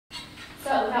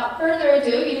So without further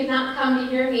ado, you did not come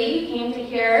to hear me, you came to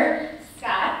hear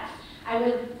Scott. I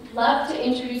would love to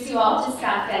introduce you all to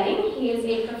Scott Denning. He is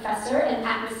a professor and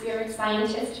atmospheric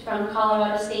scientist from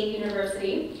Colorado State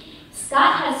University.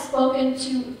 Scott has spoken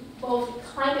to both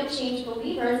climate change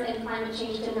believers and climate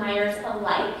change deniers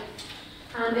alike.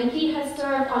 And he has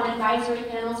served on advisory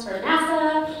panels for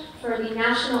NASA, for the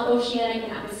National Oceanic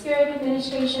and Atmospheric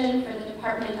Administration, for the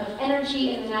Department of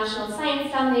Energy and the National Science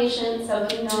Foundation, so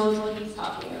he knows what he's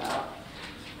talking about.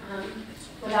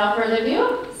 Without further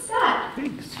ado, Scott.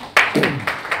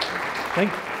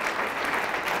 Thanks.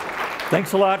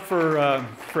 Thanks a lot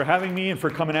for having me and for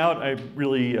coming out. I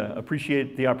really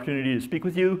appreciate the opportunity to speak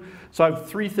with you. So I have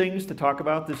 3 things to talk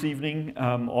about this evening,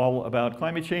 all about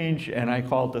climate change, and I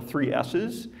call it the 3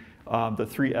 S's. The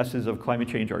 3 S's of climate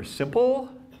change are simple,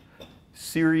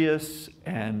 serious,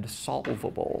 and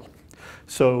solvable.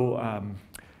 So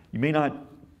you may not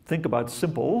think about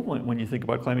simple when you think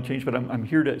about climate change, but I'm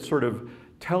here to sort of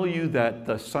tell you that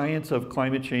the science of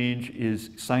climate change is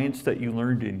science that you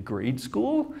learned in grade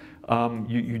school.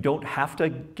 You don't have to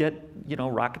get,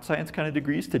 rocket science kind of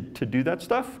degrees to do that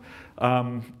stuff.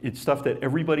 It's stuff that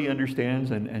everybody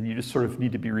understands, and you just sort of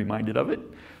need to be reminded of it.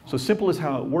 So simple is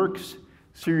how it works,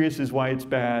 serious is why it's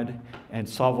bad, and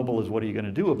solvable is what are you going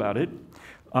to do about it.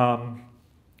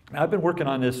 I've been working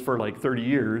on this for like 30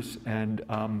 years, and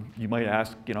you might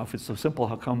ask, if it's so simple,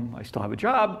 how come I still have a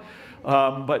job?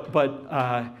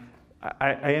 I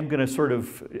am going to sort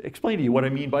of explain to you what I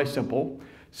mean by simple.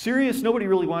 Serious, nobody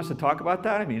really wants to talk about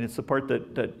that. I mean, it's the part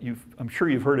that I'm sure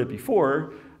you've heard it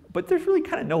before, but there's really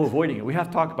kind of no avoiding it. We have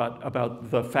to talk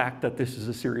about the fact that this is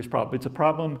a serious problem. It's a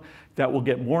problem that will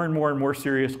get more and more and more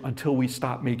serious until we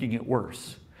stop making it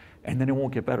worse. And then it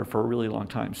won't get better for a really long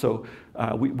time. So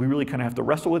we really kind of have to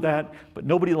wrestle with that, but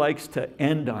nobody likes to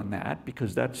end on that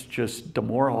because that's just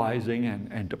demoralizing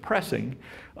and depressing.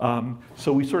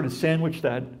 So we sort of sandwich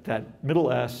that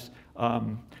middle S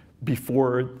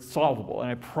before solvable.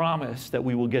 And I promise that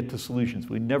we will get to solutions.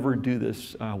 We never do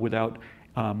this without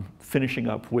finishing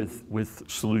up with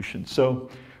solutions. So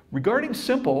regarding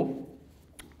simple,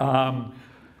 do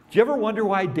you ever wonder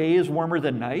why day is warmer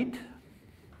than night?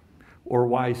 Or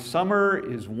why summer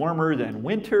is warmer than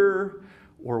winter,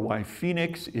 or why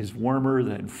Phoenix is warmer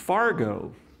than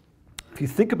Fargo? If you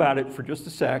think about it for just a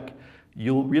sec,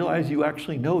 you'll realize you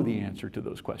actually know the answer to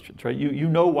those questions, right? You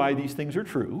know why these things are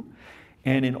true.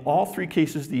 And in all 3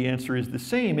 cases, the answer is the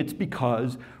same. It's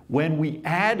because when we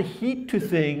add heat to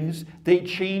things, they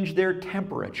change their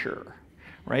temperature,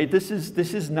 right? This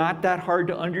is not that hard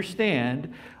to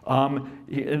understand.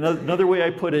 Another way I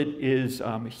put it is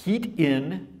heat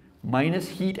in minus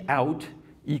heat out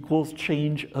equals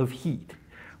change of heat,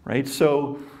 right?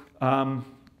 So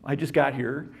I just got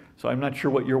here, so I'm not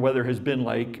sure what your weather has been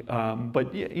like,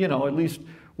 but at least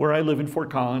where I live in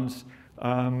Fort Collins,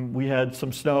 we had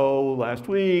some snow last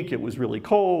week. It was really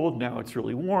cold. Now it's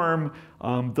really warm.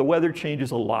 The weather changes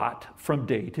a lot from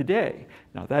day to day.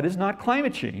 Now that is not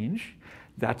climate change,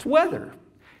 that's weather.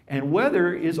 And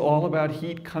weather is all about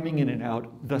heat coming in and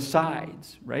out the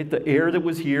sides, right? The air that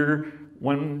was here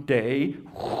one day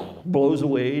blows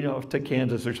away off to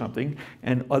Kansas or something,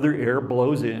 and other air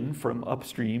blows in from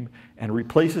upstream and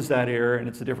replaces that air, and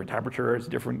it's a different temperature, it's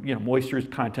a different moisture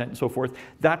content and so forth.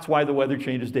 That's why the weather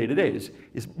changes day to day,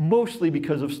 is mostly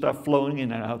because of stuff flowing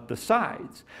in and out the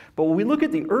sides. But when we look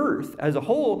at the Earth as a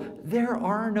whole, there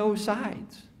are no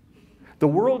sides. The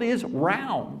world is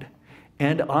round,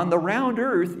 and on the round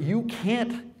Earth, you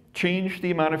can't change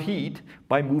the amount of heat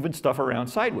by moving stuff around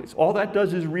sideways. All that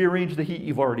does is rearrange the heat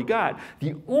you've already got.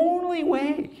 The only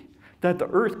way that the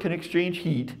Earth can exchange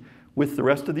heat with the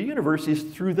rest of the universe is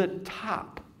through the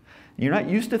top. You're not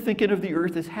used to thinking of the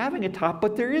Earth as having a top,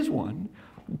 but there is one.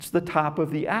 It's the top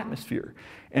of the atmosphere.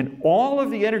 And all of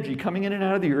the energy coming in and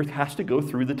out of the Earth has to go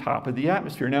through the top of the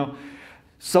atmosphere. Now,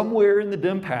 somewhere in the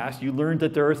dim past, you learned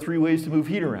that there are 3 ways to move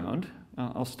heat around.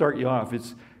 I'll start you off.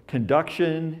 It's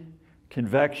conduction,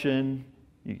 convection,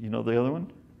 you know the other one?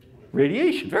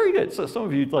 Radiation. Very good. So some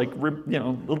of you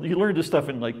you learned this stuff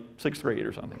in like 6th grade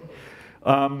or something.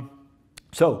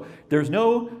 So there's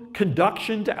no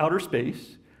conduction to outer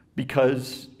space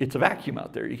because it's a vacuum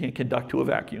out there. You can't conduct to a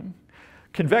vacuum.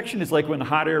 Convection is like when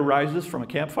hot air rises from a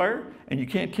campfire, and you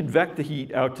can't convect the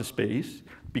heat out to space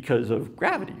because of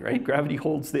gravity, right? Gravity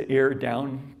holds the air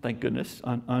down, thank goodness,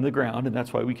 on the ground, and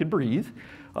that's why we can breathe.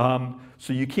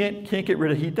 So you can't get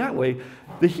rid of heat that way.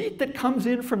 The heat that comes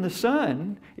in from the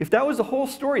sun, if that was the whole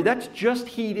story, that's just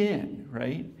heat in,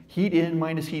 right? Heat in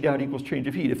minus heat out equals change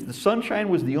of heat. If the sunshine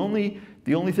was the only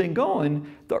thing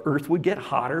going, the Earth would get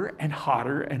hotter and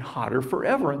hotter and hotter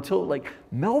forever until it like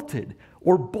melted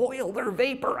or boiled or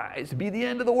vaporized, be the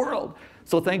end of the world.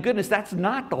 So thank goodness that's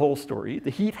not the whole story.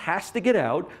 The heat has to get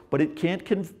out, but it can't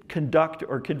conduct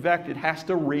or convect. It has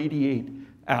to radiate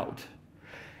out.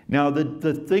 Now,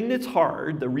 the thing that's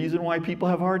hard, the reason why people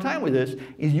have a hard time with this,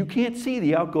 is you can't see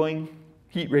the outgoing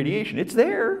heat radiation. It's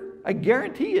there. I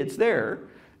guarantee it's there.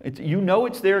 You know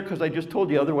it's there because I just told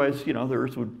you, otherwise, you know, the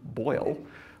Earth would boil.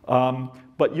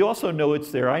 But you also know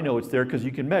it's there. I know it's there because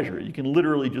you can measure it. You can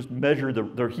literally just measure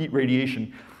the heat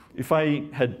radiation. If I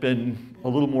had been a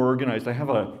little more organized, I have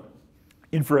an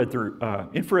infrared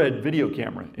video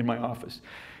camera in my office.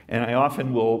 And I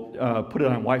often will put it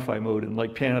on Wi-Fi mode and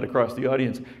like pan it across the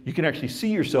audience. You can actually see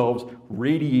yourselves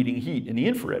radiating heat in the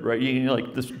infrared, right? You're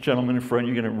like this gentleman in front,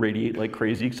 you're going to radiate like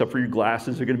crazy, except for your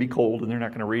glasses. They're going to be cold and they're not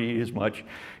going to radiate as much.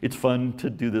 It's fun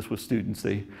to do this with students.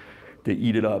 They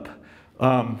eat it up.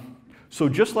 So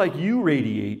just like you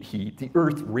radiate heat, the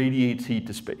Earth radiates heat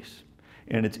to space.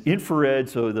 And it's infrared,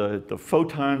 so the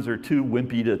photons are too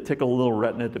wimpy to tickle a little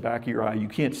retina at the back of your eye. You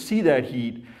can't see that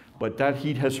heat, but that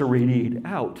heat has to radiate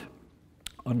out.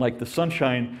 Unlike the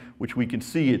sunshine, which we can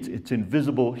see, it's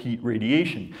invisible heat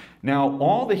radiation. Now,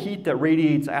 all the heat that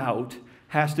radiates out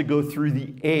has to go through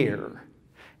the air.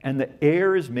 And the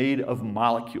air is made of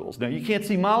molecules. Now, you can't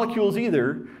see molecules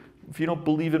either. If you don't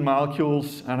believe in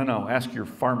molecules, I don't know, ask your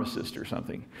pharmacist or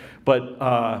something. But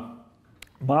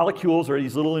molecules are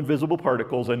these little invisible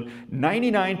particles, and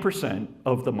 99%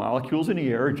 of the molecules in the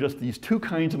air are just these two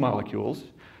kinds of molecules,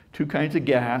 two kinds of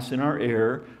gas in our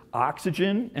air,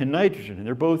 oxygen and nitrogen. And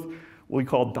they're both what we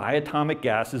call diatomic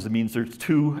gases. It means there's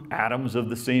two atoms of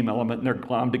the same element, and they're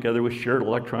glommed together with shared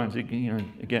electrons. You know,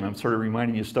 again, I'm sort of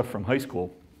reminding you of stuff from high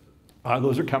school.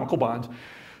 Those are chemical bonds.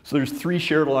 So there's 3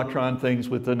 shared electron things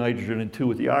with the nitrogen and 2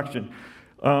 with the oxygen.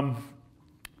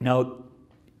 Now,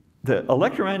 the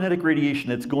electromagnetic radiation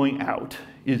that's going out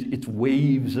it's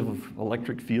waves of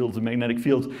electric fields and magnetic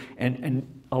fields. And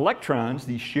electrons,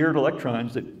 these shared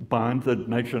electrons that bond the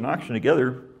nitrogen and oxygen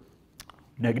together,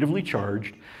 negatively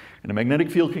charged, and a magnetic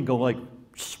field can go like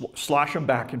slosh them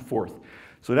back and forth.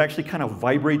 So it actually kind of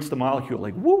vibrates the molecule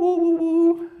like woo, woo, woo,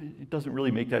 woo. It doesn't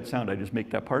really make that sound, I just make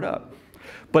that part up.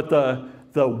 But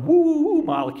the woo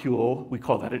molecule, we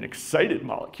call that an excited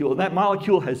molecule, and that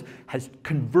molecule has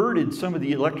converted some of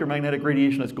the electromagnetic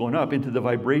radiation that's going up into the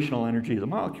vibrational energy of the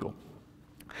molecule.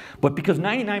 But because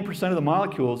 99% of the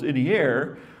molecules in the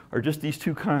air are just these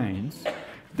two kinds,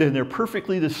 then they're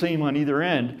perfectly the same on either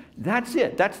end. That's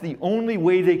it. That's the only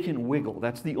way they can wiggle.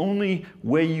 That's the only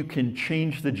way you can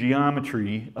change the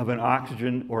geometry of an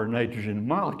oxygen or nitrogen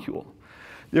molecule.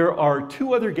 There are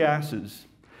 2 other gases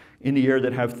in the air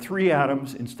that have 3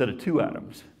 atoms instead of 2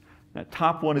 atoms. That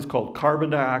top one is called carbon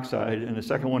dioxide, and the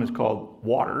second one is called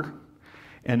water.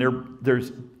 And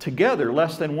there's together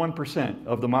less than 1%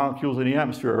 of the molecules in the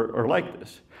atmosphere are like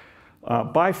this.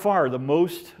 By far, the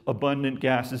most abundant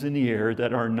gases in the air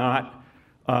that are not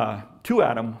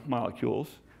 2-atom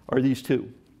molecules are these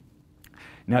 2.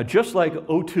 Now, just like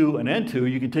O2 and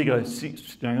N2, you can take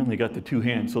I only got the 2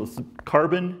 hands, so it's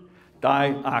carbon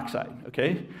dioxide,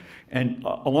 okay? And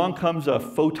along comes a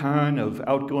photon of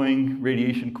outgoing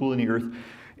radiation cooling the Earth,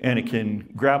 and it can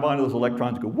grab onto those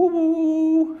electrons and go woo,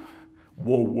 woo,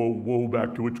 whoa, whoa, whoa,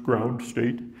 back to its ground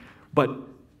state. But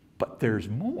there's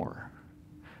more.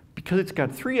 Because it's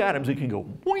got 3 atoms, it can go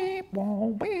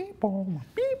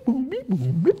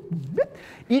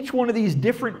each one of these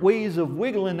different ways of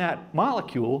wiggling that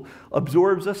molecule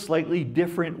absorbs a slightly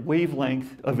different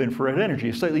wavelength of infrared energy,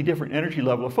 a slightly different energy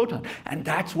level of photon. And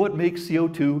that's what makes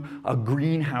CO2 a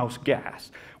greenhouse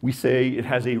gas. We say it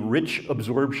has a rich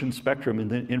absorption spectrum in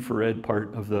the infrared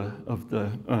part of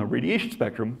the radiation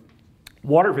spectrum.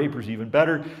 Water vapor is even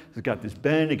better. It's got this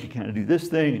bend, it can kind of do this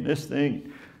thing and this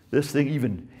thing. This thing,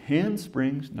 even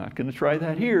handsprings, not going to try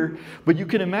that here, but you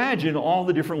can imagine all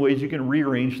the different ways you can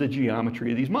rearrange the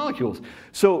geometry of these molecules.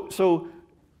 So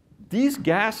these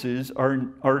gases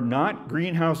are not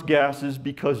greenhouse gases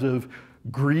because of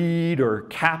greed or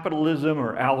capitalism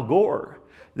or Al Gore.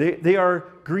 They are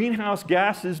greenhouse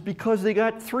gases because they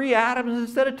got 3 atoms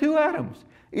instead of 2 atoms.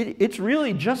 It's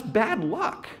really just bad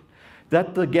luck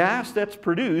that the gas that's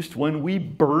produced when we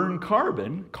burn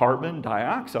carbon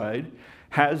dioxide,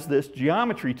 has this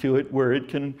geometry to it where it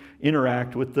can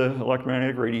interact with the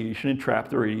electromagnetic radiation and trap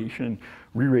the radiation and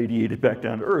re-radiate it back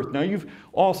down to Earth. Now, you've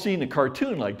all seen a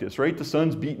cartoon like this, right? The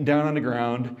sun's beating down on the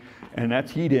ground, and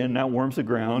that's heat in, that warms the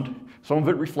ground. Some of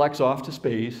it reflects off to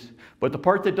space, but the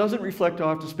part that doesn't reflect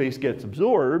off to space gets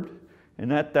absorbed, and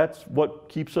that's what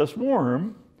keeps us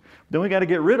warm. Then we got to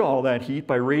get rid of all that heat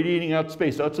by radiating out to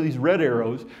space, out to these red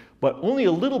arrows. But only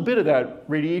a little bit of that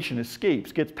radiation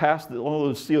escapes, gets past all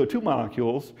those CO2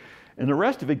 molecules, and the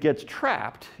rest of it gets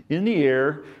trapped in the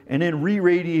air and then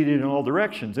re-radiated in all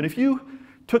directions. And if you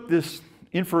took this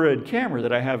infrared camera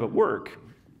that I have at work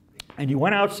and you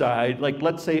went outside, like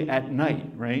let's say at night,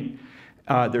 right?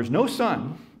 There's no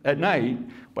sun at night,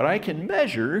 but I can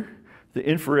measure the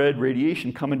infrared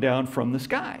radiation coming down from the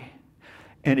sky.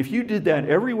 And if you did that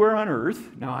everywhere on Earth,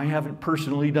 now I haven't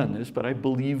personally done this, but I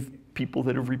believe people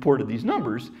that have reported these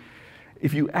numbers,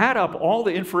 if you add up all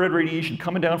the infrared radiation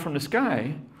coming down from the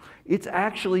sky, it's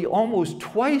actually almost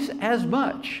twice as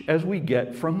much as we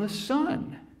get from the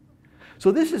sun.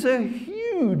 So this is a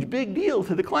huge, big deal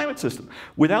to the climate system.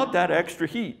 Without that extra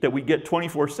heat that we get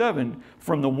 24/7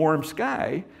 from the warm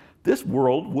sky, this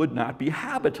world would not be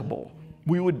habitable.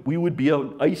 We would be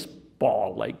an ice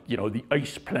ball, like, you know, the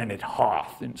ice planet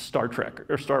Hoth in Star Trek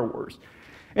or Star Wars.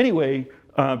 Anyway,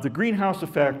 the greenhouse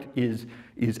effect is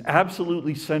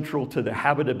absolutely central to the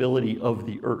habitability of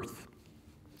the Earth.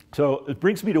 So it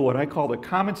brings me to what I call the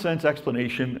common sense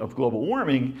explanation of global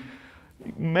warming.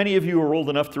 Many of you are old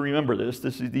enough to remember this.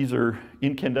 These are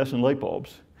incandescent light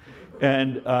bulbs.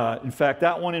 And in fact,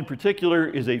 that one in particular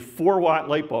is a 4-watt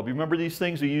light bulb. You remember these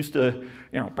things? We used to,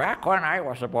 you know, back when I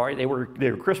was a boy, they were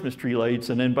Christmas tree lights.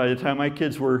 And then by the time my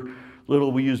kids were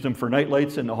little, we used them for night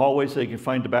lights in the hallway so they could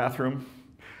find the bathroom.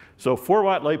 So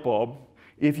 4-watt light bulb.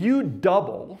 If you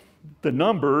double the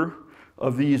number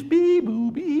of these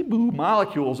bee-boo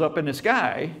molecules up in the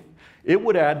sky, it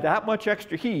would add that much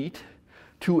extra heat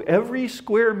to every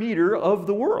square meter of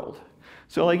the world.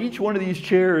 So like each one of these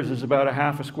chairs is about a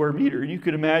half a square meter. And you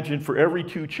could imagine for every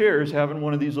 2 chairs having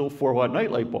one of these little 4-watt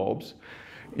night light bulbs.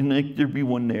 And there'd be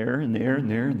one there, and there, and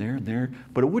there, and there, and there.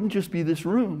 But it wouldn't just be this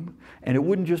room, and it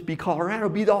wouldn't just be Colorado. It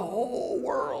would be the whole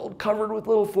world covered with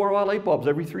little 4-watt light bulbs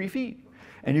every 3 feet.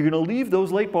 And you're going to leave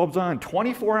those light bulbs on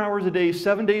 24 hours a day,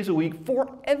 7 days a week,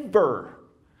 forever.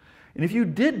 And if you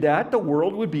did that, the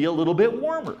world would be a little bit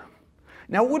warmer.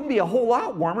 Now, it wouldn't be a whole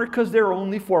lot warmer because there are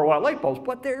only 4-watt light bulbs,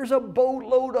 but there's a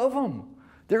boatload of them.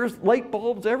 There's light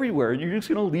bulbs everywhere, and you're just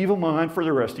going to leave them on for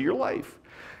the rest of your life.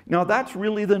 Now, that's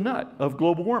really the nut of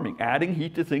global warming. Adding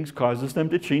heat to things causes them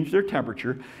to change their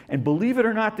temperature. And believe it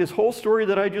or not, this whole story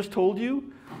that I just told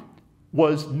you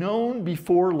was known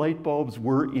before light bulbs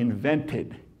were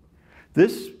invented.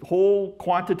 This whole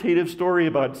quantitative story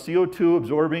about CO2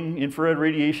 absorbing infrared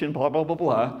radiation, blah, blah, blah,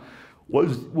 blah,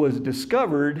 was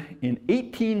discovered in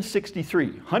 1863,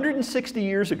 160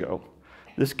 years ago.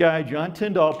 This guy, John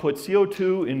Tyndall, put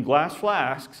CO2 in glass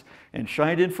flasks and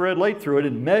shined infrared light through it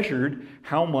and measured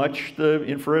how much the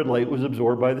infrared light was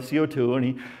absorbed by the CO2, and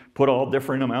he put all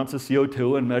different amounts of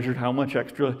CO2 and measured how much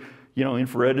extra, you know,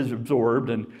 infrared is absorbed.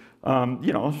 And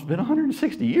you know, it's been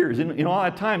 160 years. In all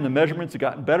that time, the measurements have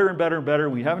gotten better and better and better.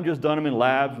 We haven't just done them in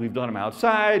labs. We've done them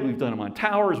outside. We've done them on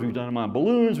towers. We've done them on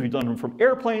balloons. We've done them from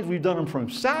airplanes. We've done them from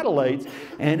satellites.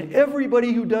 And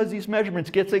everybody who does these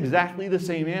measurements gets exactly the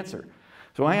same answer.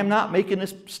 So I am not making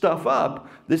this stuff up.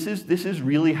 This is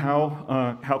really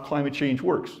how climate change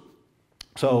works.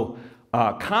 So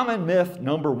common myth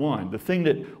number 1, the thing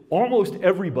that almost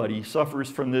everybody suffers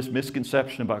from this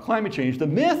misconception about climate change, the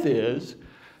myth is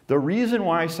the reason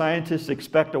why scientists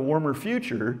expect a warmer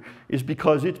future is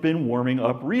because it's been warming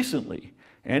up recently.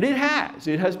 And it has.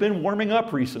 It has been warming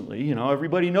up recently. You know,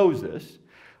 everybody knows this.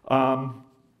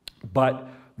 But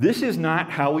this is not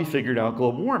how we figured out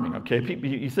global warming, okay?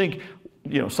 You think,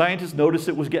 you know, scientists noticed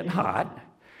it was getting hot,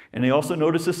 and they also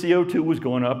noticed the CO2 was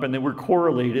going up, and they were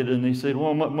correlated, and they said,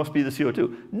 well, it must be the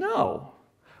CO2. No.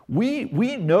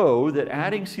 We know that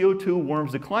adding CO2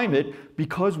 warms the climate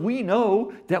because we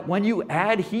know that when you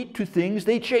add heat to things,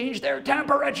 they change their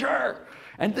temperature.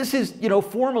 And this is, you know,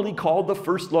 formally called the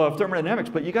first law of thermodynamics,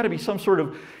 but you got to be some sort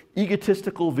of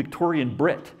egotistical Victorian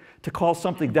Brit to call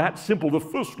something that simple the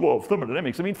first law of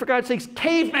thermodynamics. I mean, for God's sakes,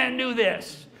 cavemen knew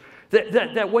this.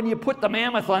 That when you put the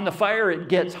mammoth on the fire, it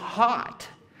gets hot.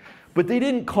 But they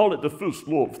didn't call it the first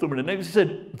law of thermodynamics. They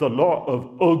said the law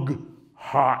of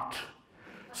hot.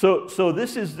 So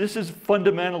this is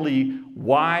fundamentally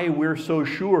why we're so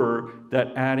sure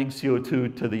that adding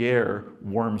CO2 to the air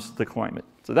warms the climate.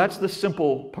 So that's the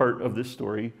simple part of this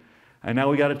story. And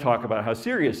now we got to talk about how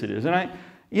serious it is. And I,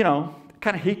 you know,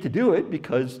 kind of hate to do it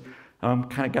because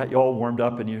kind of got you all warmed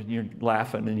up and you're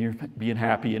laughing and you're being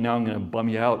happy, and now I'm going to bum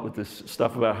you out with this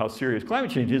stuff about how serious climate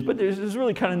change is. But there's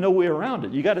really kind of no way around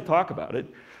it. You got to talk about it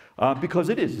because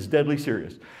it's deadly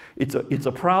serious. It's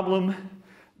a problem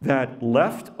that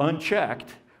left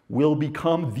unchecked will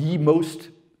become the most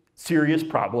serious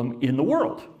problem in the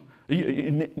world.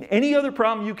 Any other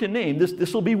problem you can name,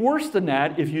 this will be worse than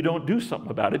that if you don't do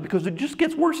something about it, because it just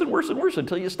gets worse and worse and worse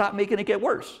until you stop making it get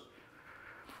worse.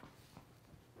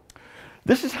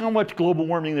 This is how much global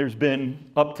warming there's been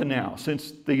up to now,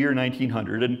 since the year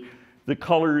 1900. And the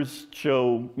colors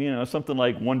show, something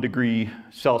like 1 degree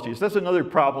Celsius. That's another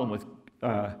problem with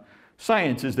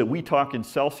science, is that we talk in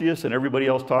Celsius and everybody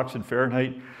else talks in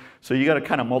Fahrenheit. So you got to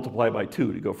kind of multiply by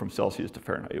 2 to go from Celsius to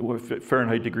Fahrenheit.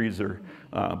 Fahrenheit degrees are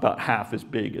about half as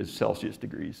big as Celsius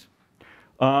degrees.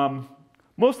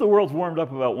 Most of the world's warmed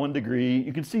up about 1 degree.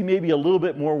 You can see maybe a little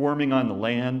bit more warming on the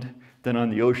land than on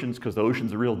the oceans, because the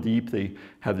oceans are real deep. They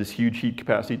have this huge heat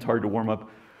capacity. It's hard to warm up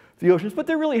the oceans, but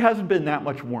there really hasn't been that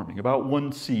much warming, about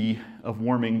 1 C of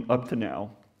warming up to now.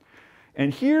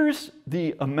 And here's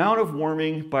the amount of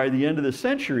warming by the end of the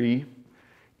century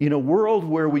in a world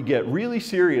where we get really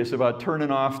serious about turning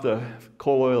off the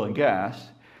coal, oil, and gas,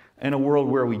 and a world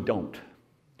where we don't.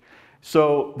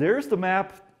 So there's the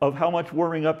map of how much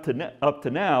warming up to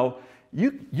now.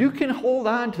 You can hold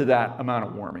on to that amount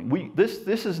of warming.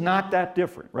 This is not that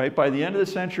different, right? By the end of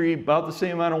the century, about the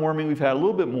same amount of warming. We've had a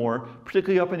little bit more,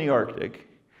 particularly up in the Arctic.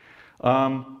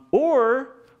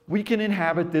 Or we can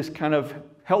inhabit this kind of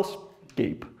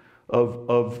hellscape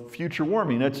of future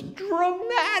warming that's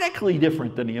dramatically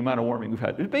different than the amount of warming we've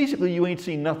had. Basically, you ain't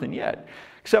seen nothing yet.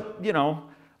 Except,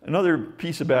 another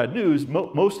piece of bad news,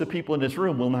 most of the people in this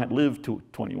room will not live to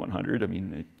 2100. I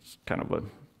mean, it's kind of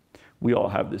we all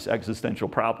have this existential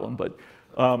problem, but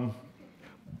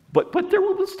there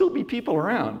will still be people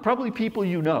around, probably people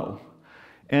you know,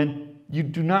 and you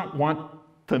do not want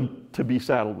them to be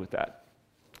saddled with that.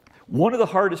 One of the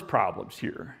hardest problems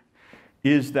here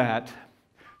is that,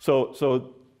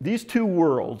 so these two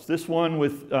worlds, this one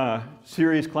with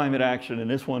serious climate action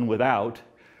and this one without,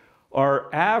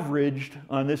 are averaged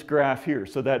on this graph here.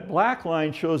 So that black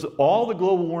line shows all the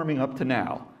global warming up to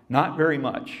now, not very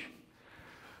much.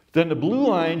 Then the blue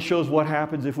line shows what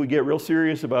happens if we get real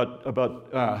serious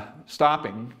about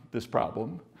stopping this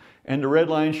problem. And the red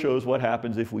line shows what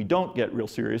happens if we don't get real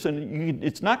serious. And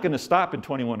it's not going to stop in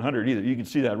 2100 either. You can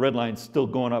see that red line's still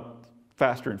going up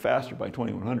faster and faster by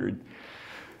 2100.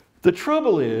 The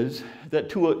trouble is that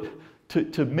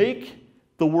to make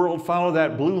the world follow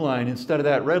that blue line instead of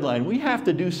that red line, we have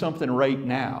to do something right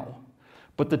now.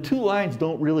 But the two lines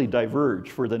don't really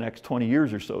diverge for the next 20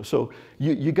 years or so. So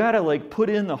you got to put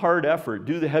in the hard effort,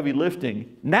 do the heavy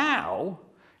lifting now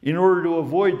in order to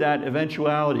avoid that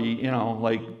eventuality,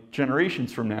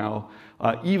 generations from now,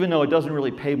 even though it doesn't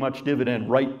really pay much dividend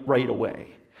right away.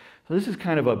 So this is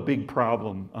kind of a big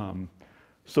problem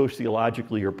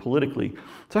sociologically or politically.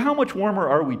 So how much warmer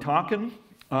are we talking?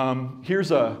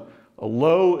 Here's a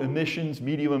low emissions,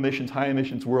 medium emissions, high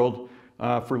emissions world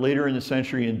for later in the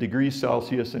century in degrees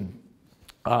Celsius. And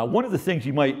one of the things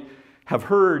you might have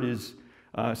heard is,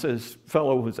 says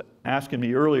fellow was asking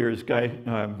me earlier, this guy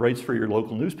writes for your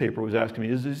local newspaper, was asking me,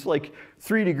 is this like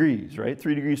 3 degrees, right?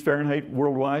 3 degrees Fahrenheit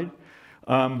worldwide?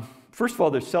 First of all,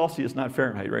 there's Celsius, not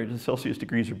Fahrenheit, right? The Celsius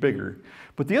degrees are bigger.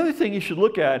 But the other thing you should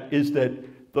look at is that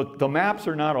the maps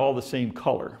are not all the same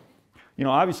color.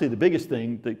 Obviously the biggest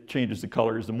thing that changes the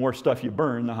color is the more stuff you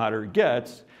burn, the hotter it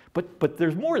gets. But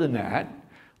there's more than that.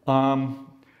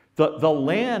 The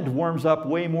land warms up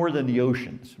way more than the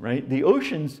oceans, right? The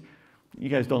oceans, you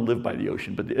guys don't live by the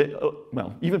ocean, but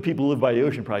well, even people who live by the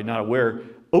ocean probably not aware.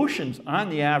 Oceans, on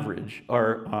the average,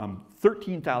 are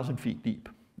 13,000 feet deep,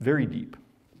 very deep,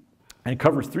 and it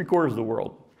covers 3/4 of the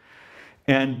world.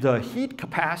 And the heat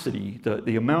capacity,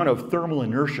 the amount of thermal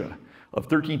inertia of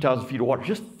 13,000 feet of water is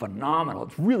just phenomenal.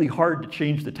 It's really hard to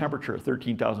change the temperature of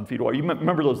 13,000 feet of water. You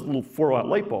remember those little 4-watt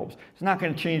light bulbs? It's not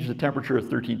going to change the temperature of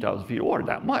 13,000 feet of water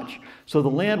that much. So the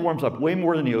land warms up way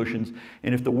more than the oceans,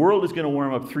 and if the world is going to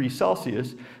warm up 3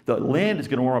 Celsius, the land is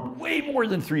going to warm up way more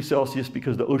than 3 Celsius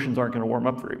because the oceans aren't going to warm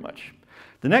up very much.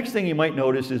 The next thing you might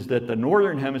notice is that the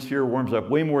northern hemisphere warms up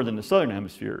way more than the southern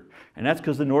hemisphere, and that's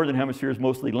because the northern hemisphere is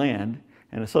mostly land,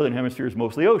 and the southern hemisphere is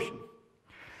mostly ocean.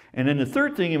 And then the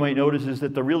third thing you might notice is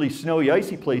that the really snowy,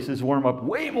 icy places warm up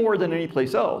way more than any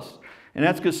place else. And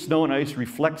that's because snow and ice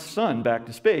reflects sun back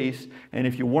to space. And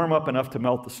if you warm up enough to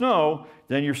melt the snow,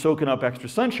 then you're soaking up extra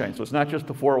sunshine. So it's not just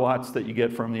the 4 watts that you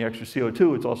get from the extra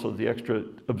CO2, it's also the extra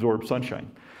absorbed sunshine.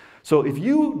 So if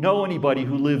you know anybody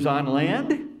who lives on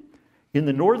land in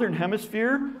the northern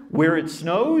hemisphere where it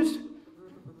snows,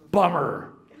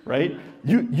 bummer, right?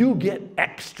 You get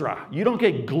extra. You don't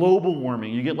get global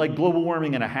warming. You get like global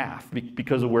warming and a half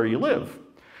because of where you live.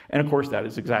 And of course, that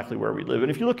is exactly where we live. And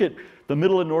if you look at the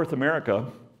middle of North America,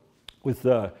 with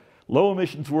the low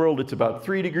emissions world, it's about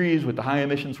 3 degrees. With the high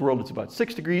emissions world, it's about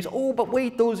 6 degrees. Oh, but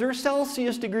wait, those are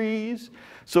Celsius degrees.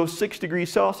 So 6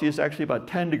 degrees Celsius is actually about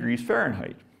 10 degrees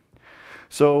Fahrenheit.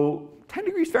 So 10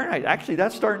 degrees Fahrenheit, actually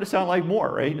that's starting to sound like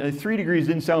more, right? 3 degrees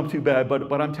didn't sound too bad,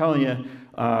 but I'm telling you,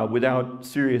 without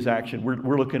serious action,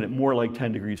 we're looking at more like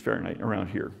 10 degrees Fahrenheit around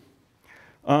here.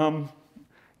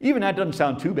 Even that doesn't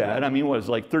sound too bad. I mean, what, it's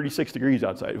like 36 degrees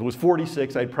outside. If it was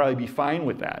 46, I'd probably be fine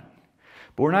with that.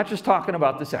 But we're not just talking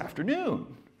about this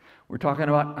afternoon. We're talking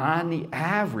about on the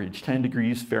average 10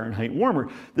 degrees Fahrenheit warmer.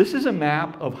 This is a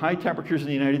map of high temperatures in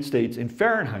the United States in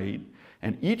Fahrenheit,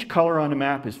 and each color on the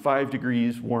map is 5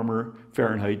 degrees warmer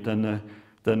Fahrenheit than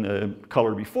the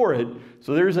color before it.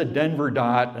 So there's a Denver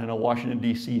dot and a Washington,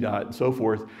 D.C. dot and so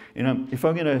forth. And if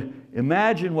I'm going to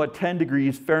imagine what 10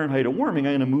 degrees Fahrenheit of warming,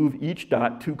 I'm going to move each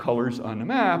dot 2 colors on the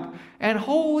map. And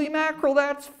holy mackerel,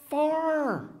 that's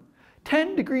far.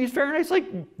 10 degrees Fahrenheit is like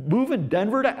moving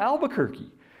Denver to Albuquerque.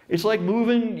 It's like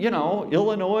moving, you know,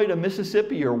 Illinois to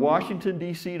Mississippi or Washington,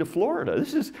 D.C. to Florida.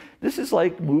 This is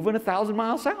like moving 1,000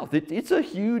 miles south. It's a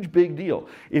huge, big deal.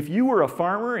 If you were a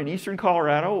farmer in eastern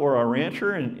Colorado or a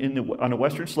rancher on the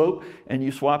western slope and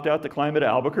you swapped out the climate of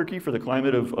Albuquerque for the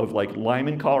climate of like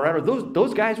Lyman, Colorado,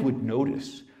 those guys would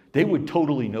notice. They would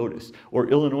totally notice. Or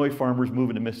Illinois farmers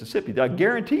moving to Mississippi. I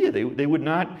guarantee you they would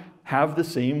not have the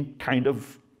same kind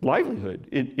of livelihood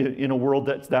in a world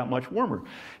that's that much warmer.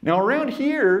 Now around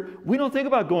here, we don't think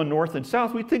about going north and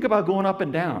south, we think about going up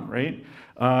and down, right?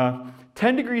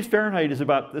 10 degrees Fahrenheit is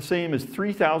about the same as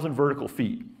 3,000 vertical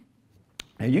feet.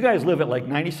 Now you guys live at like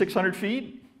 9,600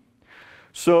 feet.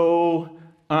 So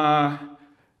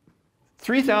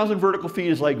 3,000 vertical feet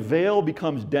is like Vail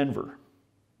becomes Denver,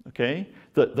 okay?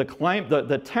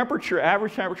 The temperature,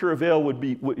 average temperature of Vail would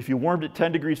be, if you warmed it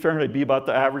 10 degrees Fahrenheit, be about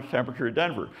the average temperature of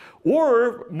Denver.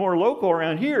 Or, more local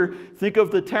around here, think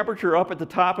of the temperature up at the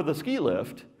top of the ski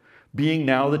lift being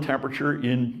now the temperature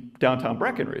in downtown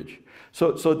Breckenridge.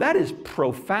 So that is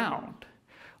profound.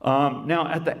 Now,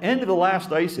 at the end of the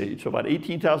last ice age, so about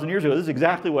 18,000 years ago, this is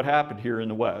exactly what happened here in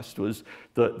the West, was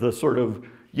the sort of,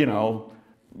 you know,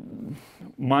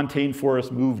 montane forest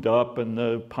moved up and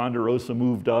the ponderosa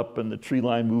moved up and the tree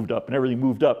line moved up and everything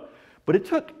moved up. But it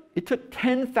took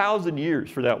 10,000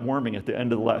 years for that warming at the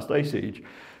end of the last ice age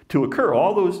to occur.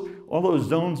 All those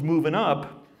zones moving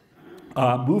up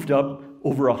moved up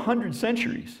over 100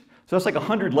 centuries. So that's like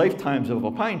 100 lifetimes of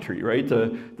a pine tree, right?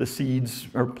 The seeds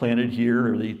are planted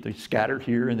here, or they scatter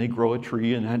here and they grow a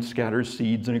tree, and that scatters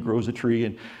seeds and it grows a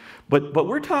tree. But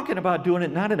we're talking about doing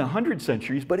it not in 100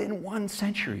 centuries, but in 1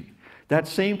 century. That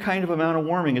same kind of amount of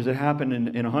warming as it happened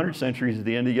in 100 centuries at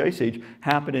the end of the Ice Age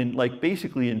happened in, like,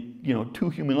 basically in, you know, 2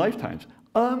 human lifetimes.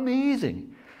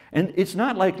 Amazing. And it's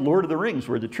not like Lord of the Rings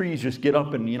where the trees just get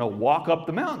up and, you know, walk up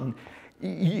the mountain.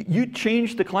 You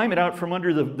change the climate out from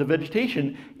under the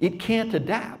vegetation, it can't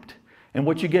adapt. And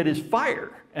what you get is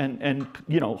fire and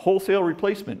you know, wholesale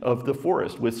replacement of the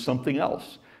forest with something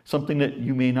else. Something that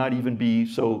you may not even be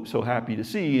so happy to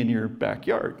see in your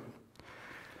backyard.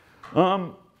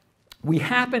 We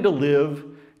happen to live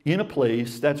in a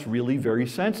place that's really very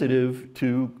sensitive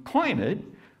to climate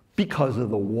because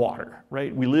of the water,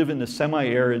 right? We live in the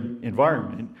semi-arid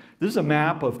environment. This is a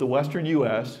map of the western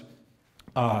US,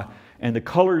 and the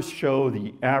colors show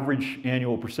the average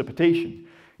annual precipitation.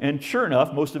 And sure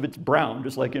enough, most of it's brown,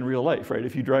 just like in real life, right?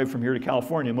 If you drive from here to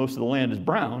California, most of the land is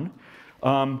brown.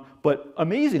 But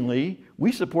amazingly,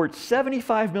 we support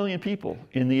 75 million people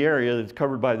in the area that's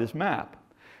covered by this map.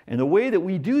 And the way that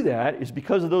we do that is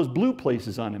because of those blue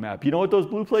places on the map. You know what those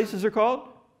blue places are called?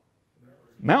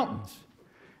 Mountains.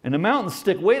 And the mountains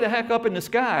stick way the heck up in the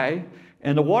sky,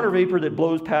 and the water vapor that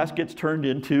blows past gets turned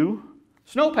into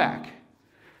snowpack.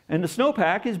 And the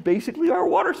snowpack is basically our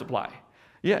water supply.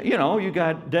 Yeah, you know, you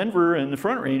got Denver and the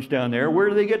Front Range down there. Where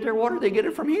do they get their water? They get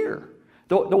it from here.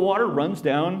 The water runs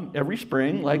down every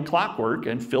spring like clockwork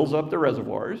and fills up the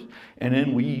reservoirs, and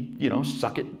then we, you know,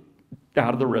 suck it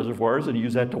out of the reservoirs and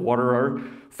use that to water our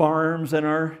farms and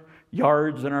our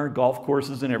yards and our golf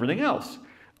courses and everything else.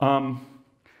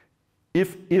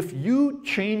 If you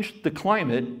change the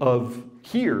climate of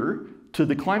here to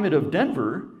the climate of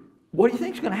Denver, what do you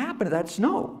think is going to happen to that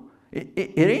snow?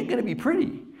 It ain't going to be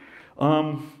pretty.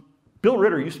 Bill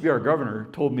Ritter used to be our governor,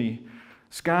 told me,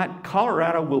 Scott,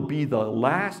 Colorado will be the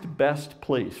last best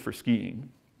place for skiing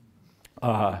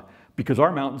because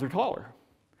our mountains are taller.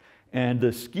 And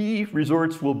the ski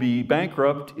resorts will be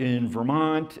bankrupt in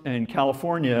Vermont and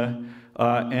California.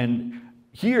 And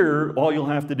here, all you'll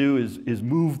have to do is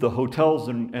move the hotels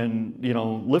and you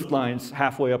know, lift lines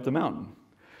halfway up the mountain.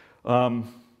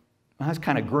 That's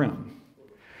kind of grim.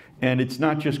 And it's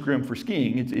not just grim for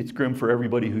skiing, it's grim for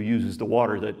everybody who uses the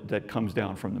water that comes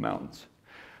down from the mountains.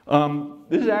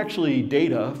 This is actually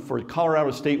data for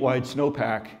Colorado statewide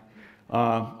snowpack,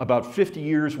 about 50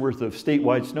 years worth of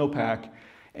statewide snowpack.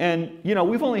 And, you know,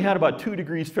 we've only had about 2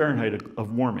 degrees Fahrenheit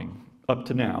of warming up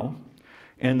to now.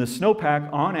 And the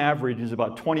snowpack, on average, is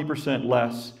about 20%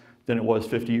 less than it was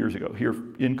 50 years ago here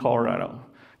in Colorado.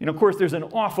 You know, of course, there's an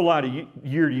awful lot of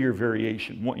year-to-year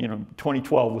variation. You know,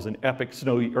 2012 was an epic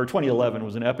snow, or 2011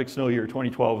 was an epic snow year.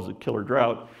 2012 was a killer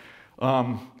drought.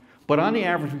 But on the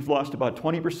average, we've lost about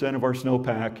 20% of our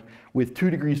snowpack with 2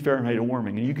 degrees Fahrenheit of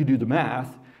warming. And you could do the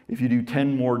math. If you do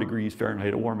 10 more degrees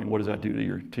Fahrenheit of warming, what does that do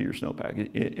to your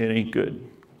snowpack? It ain't good.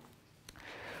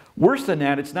 Worse than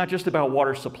that, it's not just about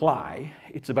water supply,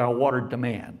 it's about water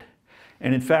demand.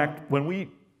 And in fact, when we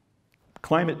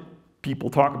climate people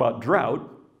talk about drought,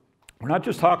 we're not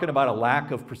just talking about a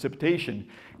lack of precipitation.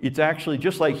 It's actually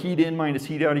just like heat in minus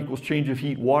heat out equals change of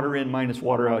heat, water in minus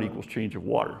water out equals change of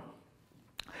water.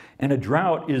 And a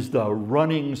drought is the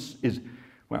runnings,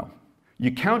 well,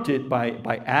 you count it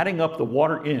by adding up the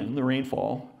water in, the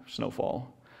rainfall,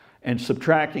 snowfall, and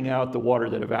subtracting out the water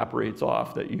that evaporates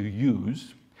off that you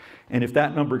use. And if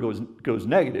that number goes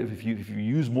negative, if you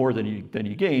use more than you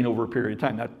gain over a period of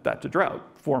time, that's a drought,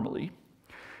 formally.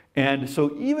 And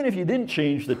so even if you didn't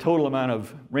change the total amount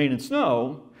of rain and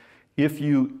snow, if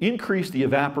you increase the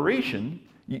evaporation,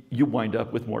 you wind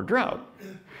up with more drought.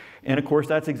 And of course,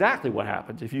 that's exactly what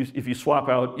happens. If you swap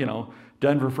out, you know,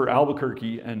 Denver for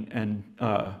Albuquerque and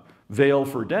Vail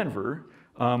for Denver,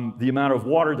 the amount of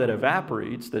water that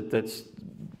evaporates, that's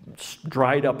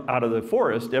dried up out of the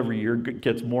forest every year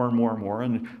gets more and more and more,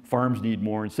 and farms need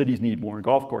more, and cities need more, and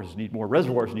golf courses need more,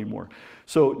 reservoirs need more.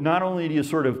 So not only do you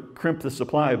sort of crimp the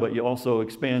supply, but you also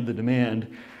expand the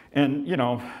demand. And, you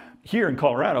know, here in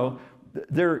Colorado,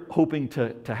 they're hoping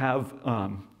to have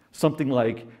something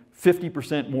like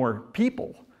 50% more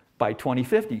people by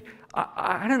 2050.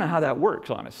 I don't know how that works,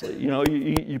 honestly. You know,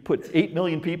 you put 8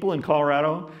 million people in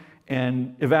Colorado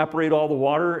and evaporate all the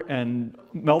water and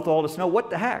melt all the snow. What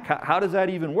the heck? How does that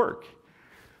even work?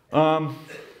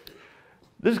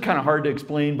 This is kind of hard to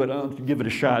explain, but I'll give it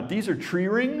a shot. These are tree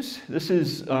rings. This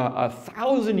is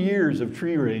 1,000 years of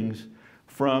tree rings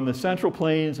from the Central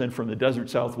Plains and from the desert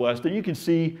Southwest. And you can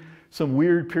see some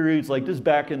weird periods like this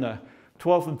back in the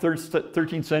 12th and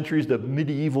 13th centuries, the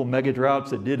medieval mega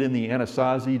droughts that did in the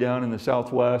Anasazi down in the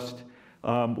Southwest.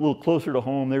 A little closer to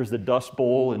home, there's the Dust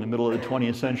Bowl in the middle of the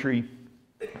 20th century.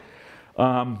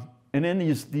 And then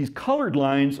these colored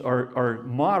lines are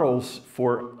models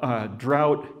for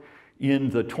drought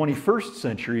in the 21st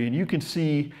century. And you can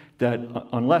see that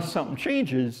unless something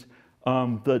changes,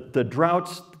 the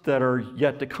droughts that are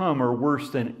yet to come are worse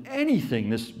than anything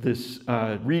this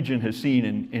region has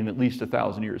seen in at least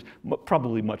 1,000 years,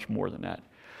 probably much more than that.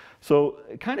 So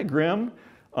kind of grim.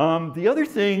 The other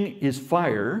thing is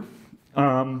fire.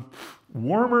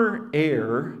 Warmer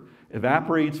air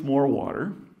evaporates more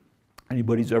water.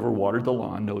 Anybody who's ever watered the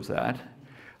lawn knows that.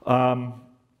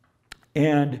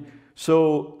 And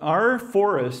so our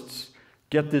forests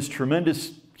get this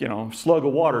tremendous, you know, slug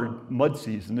of water, mud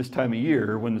season this time of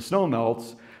year when the snow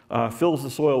melts, fills the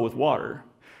soil with water.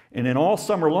 And then all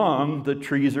summer long, the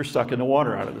trees are sucking the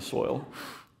water out of the soil.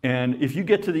 And if you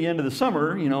get to the end of the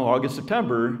summer, you know, August,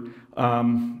 September,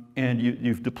 and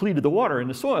you've depleted the water in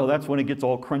the soil, that's when it gets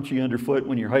all crunchy underfoot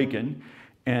when you're hiking.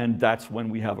 And that's when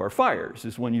we have our fires,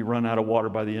 is when you run out of water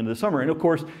by the end of the summer. And of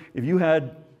course, if you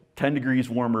had 10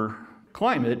 degrees warmer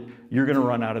climate, you're going to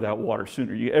run out of that water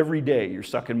sooner. Every day, you're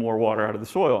sucking more water out of the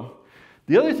soil.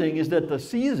 The other thing is that the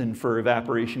season for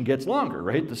evaporation gets longer,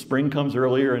 right? The spring comes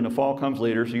earlier and the fall comes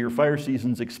later, so your fire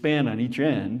seasons expand on each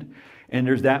end. And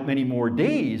there's that many more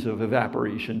days of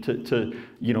evaporation to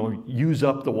you know, use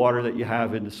up the water that you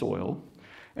have in the soil.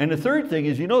 And the third thing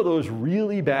is, you know, those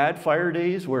really bad fire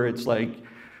days where it's like,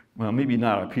 well, maybe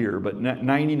not up here, but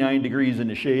 99 degrees in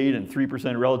the shade and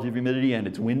 3% relative humidity and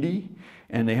it's windy,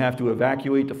 and they have to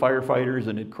evacuate the firefighters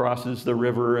and it crosses the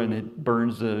river and it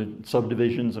burns the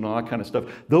subdivisions and all that kind of stuff.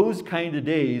 Those kind of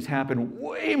days happen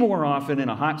way more often in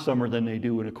a hot summer than they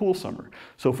do in a cool summer.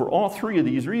 So for all three of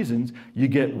these reasons, you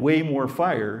get way more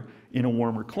fire in a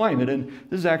warmer climate. And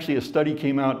this is actually a study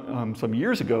came out some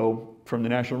years ago from the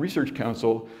National Research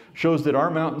Council, shows that our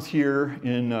mountains here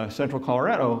in central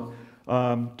Colorado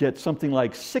get something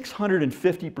like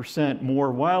 650%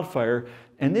 more wildfire,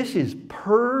 and this is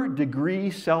per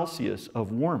degree Celsius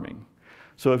of warming.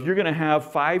 So if you're going to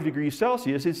have 5 degrees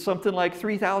Celsius, it's something like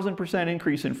 3,000%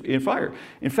 increase in fire.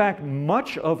 In fact,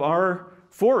 much of our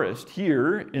forest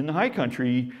here in the high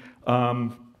country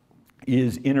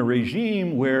is in a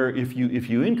regime where if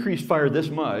you increase fire this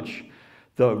much,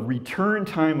 the return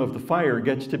time of the fire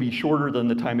gets to be shorter than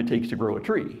the time it takes to grow a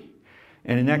tree.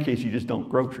 And in that case, you just don't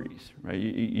grow trees, right?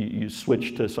 You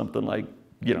switch to something like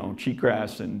you know,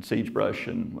 cheatgrass and sagebrush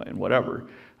and whatever,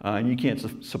 and you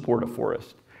can't support a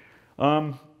forest.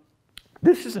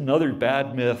 This is another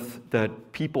bad myth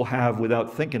that people have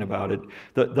without thinking about it.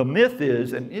 The myth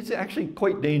is, and it's actually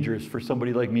quite dangerous for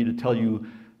somebody like me to tell you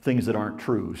things that aren't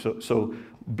true. So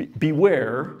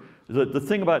beware. The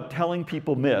thing about telling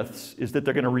people myths is that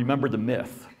they're going to remember the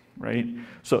myth, right?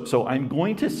 So I'm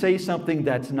going to say something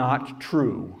that's not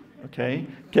true, okay?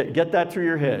 Get that through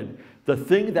your head. The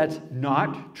thing that's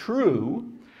not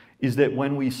true is that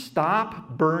when we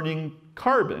stop burning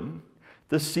carbon,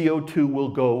 the CO2 will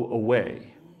go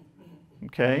away,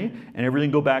 okay? And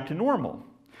everything go back to normal.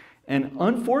 And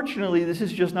unfortunately, this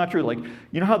is just not true. Like,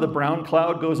 you know how the brown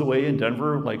cloud goes away in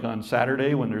Denver, like on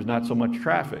Saturday when there's not so much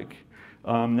traffic?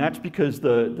 That's because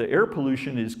the air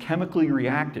pollution is chemically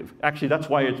reactive. Actually, that's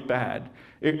why it's bad.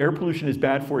 Air pollution is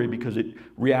bad for you because it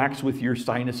reacts with your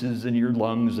sinuses and your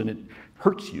lungs and it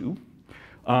hurts you.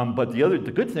 But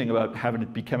the good thing about having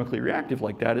it be chemically reactive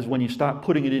like that is when you stop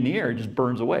putting it in the air, it just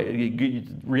burns away. It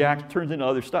reacts, turns into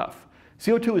other stuff.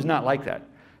 CO2 is not like that.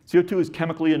 CO2 is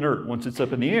chemically inert. Once it's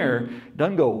up in the air, it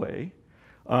doesn't go away.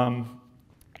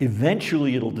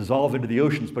 Eventually, it'll dissolve into the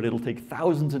oceans, but it'll take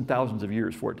thousands and thousands of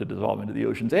years for it to dissolve into the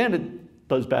oceans, and it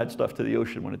does bad stuff to the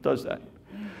ocean when it does that.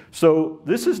 So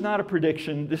this is not a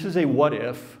prediction. This is a what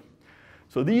if.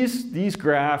 So these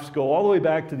graphs go all the way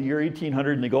back to the year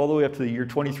 1800, and they go all the way up to the year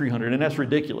 2300, and that's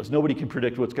ridiculous. Nobody can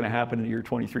predict what's going to happen in the year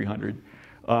 2300.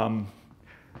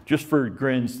 Just for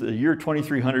grins, the year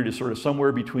 2300 is sort of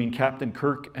somewhere between Captain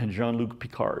Kirk and Jean-Luc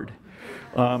Picard.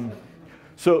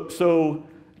 So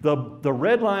the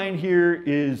red line here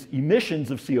is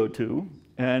emissions of CO2,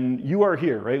 and you are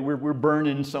here, right? We're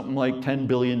burning something like 10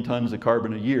 billion tons of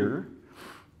carbon a year.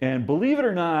 And believe it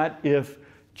or not, if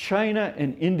China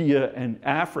and India and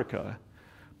Africa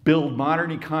build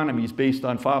modern economies based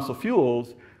on fossil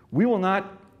fuels, we will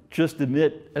not just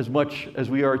emit as much as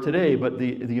we are today, but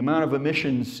the amount of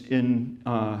emissions in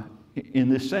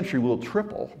this century will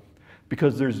triple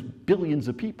because there's billions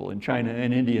of people in China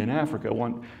and India and Africa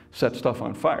want to set stuff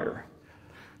on fire.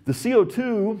 The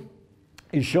CO2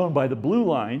 is shown by the blue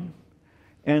line,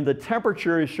 and the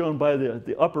temperature is shown by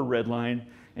the upper red line.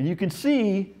 And you can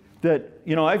see that,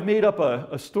 you know, I've made up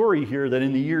a story here that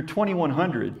in the year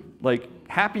 2100, like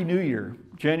Happy New Year,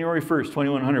 January 1st,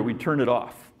 2100, we turned it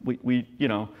off. We you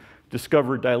know,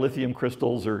 discovered dilithium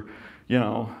crystals or, you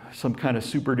know, some kind of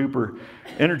super duper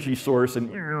energy source,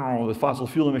 and the fossil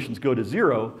fuel emissions go to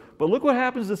zero. But look what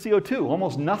happens to CO2,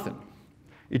 almost nothing.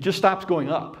 It just stops going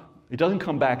up. It doesn't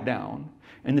come back down.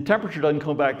 And the temperature doesn't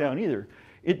come back down either.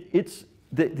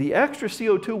 The extra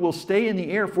CO2 will stay in the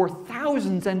air for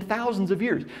thousands and thousands of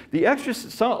years.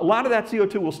 A lot of that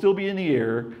CO2 will still be in the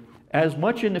air as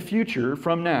much in the future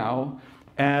from now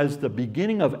as the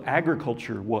beginning of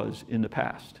agriculture was in the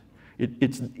past.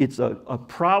 It's a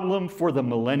problem for the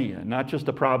millennia, not just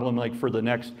a problem like for the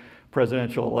next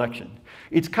presidential election.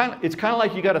 It's kind of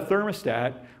like you got a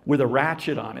thermostat with a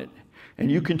ratchet on it,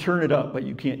 and you can turn it up, but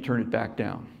you can't turn it back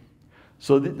down.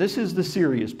 So this is the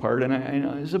serious part, and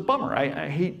it's a bummer. I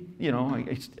hate, you know,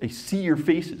 I see your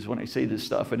faces when I say this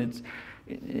stuff, and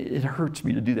it hurts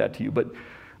me to do that to you. But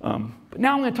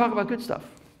now I'm going to talk about good stuff.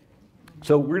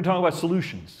 So we're going to talk about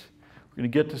solutions. We're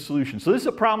going to get to solutions. So this is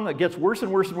a problem that gets worse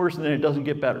and worse and worse, and then it doesn't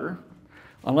get better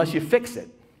unless you fix it.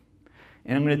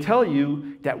 And I'm going to tell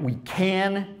you that we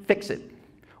can fix it.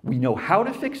 We know how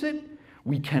to fix it.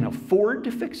 We can afford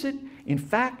to fix it. In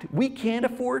fact, we can't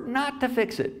afford not to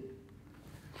fix it.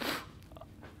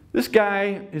 This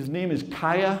guy, his name is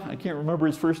Kaya. I can't remember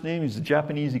his first name. He's a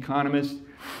Japanese economist.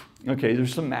 Okay,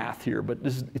 there's some math here, but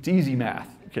it's easy math,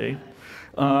 okay?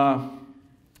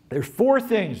 There's four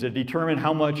things that determine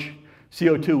how much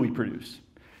CO2 we produce.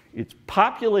 It's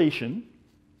population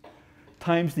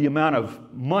times the amount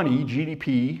of money,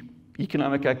 GDP,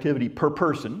 economic activity per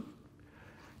person,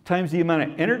 times the amount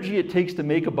of energy it takes to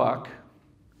make a buck,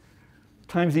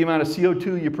 times the amount of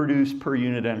CO2 you produce per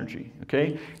unit energy,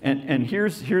 okay? And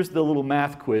here's the little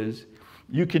math quiz.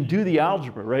 You can do the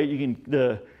algebra, right? You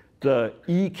can, the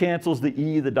E cancels the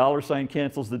E, the dollar sign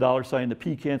cancels the dollar sign, the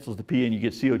P cancels the P, and you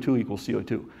get CO2 equals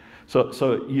CO2.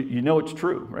 So you know it's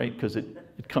true, right? Because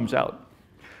it comes out.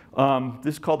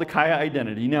 This is called the Kaya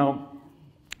identity. Now,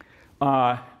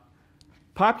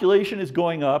 population is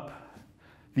going up.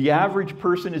 The average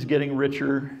person is getting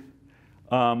richer.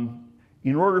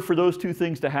 In order for those two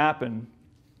things to happen,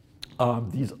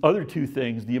 these other two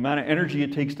things, the amount of energy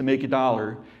it takes to make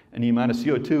 $1 and the amount of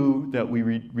CO2 that we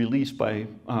release by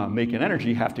making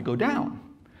energy have to go down.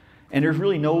 And there's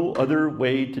really no other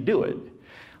way to do it.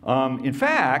 In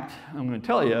fact, I'm going to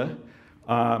tell you,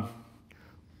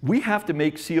 we have to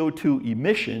make CO2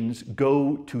 emissions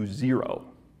go to zero.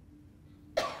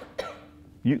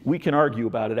 We can argue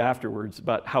about it afterwards,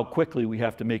 about how quickly we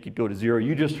have to make it go to zero.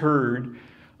 You just heard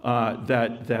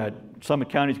that Summit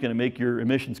County is going to make your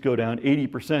emissions go down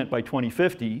 80% by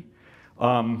 2050.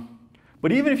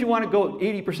 But even if you want to go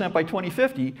 80% by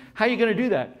 2050, how are you going to do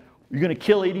that? You're going to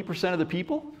kill 80% of the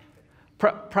people?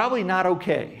 Probably not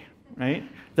okay, right?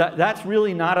 That's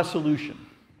really not a solution.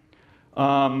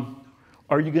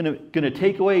 Are you going to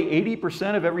take away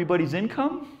 80% of everybody's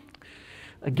income?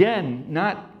 Again,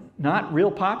 not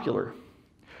real popular.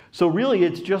 So really,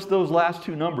 it's just those last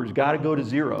two numbers got to go to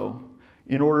zero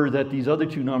in order that these other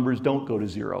two numbers don't go to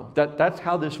zero. That's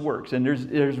how this works. And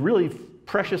there's really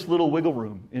precious little wiggle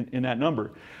room in that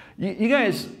number. You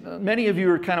guys, many of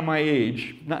you are kind of my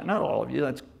age. Not all of you.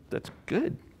 That's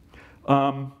good.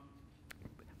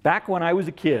 Back when I was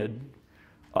a kid,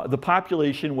 the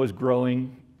population was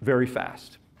growing very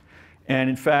fast. And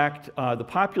in fact, the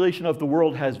population of the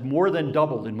world has more than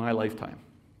doubled in my lifetime.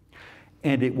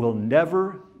 And it will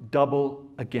never double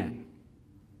again.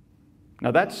 Now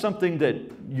that's something that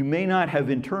you may not have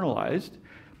internalized,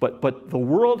 but the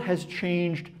world has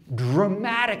changed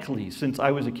dramatically since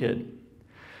I was a kid.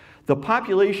 The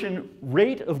population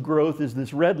rate of growth is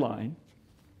this red line.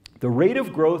 The rate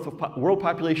of growth of world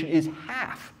population is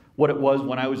half what it was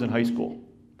when I was in high school.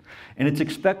 And it's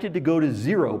expected to go to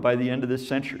zero by the end of this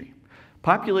century.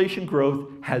 Population growth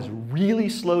has really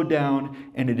slowed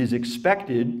down, and it is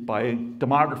expected by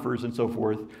demographers and so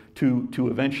forth to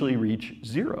eventually reach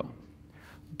zero.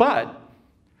 But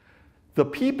the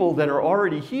people that are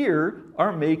already here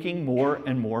are making more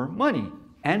and more money,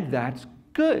 and that's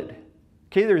good.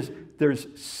 Okay, there's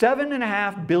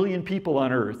 7.5 billion people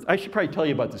on Earth. I should probably tell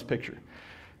you about this picture.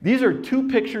 These are two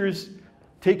pictures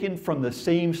taken from the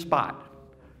same spot,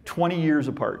 20 years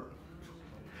apart.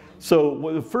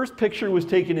 So the first picture was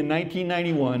taken in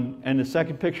 1991, and the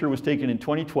second picture was taken in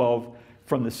 2012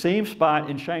 from the same spot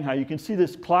in Shanghai. You can see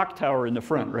this clock tower in the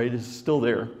front, right? It's still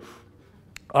there.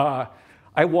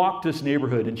 I walked this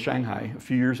neighborhood in Shanghai a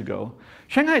few years ago.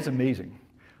 Shanghai is amazing.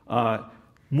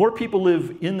 More people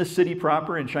live in the city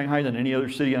proper in Shanghai than any other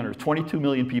city on Earth. 22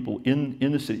 million people in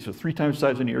the city, so 3 times the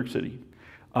size of New York City.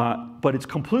 But it's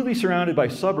completely surrounded by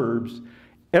suburbs.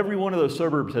 Every one of those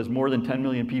suburbs has more than 10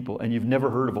 million people, and you've never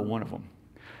heard of one of them.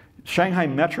 Shanghai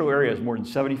metro area has more than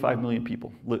 75 million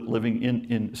people living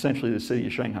in essentially the city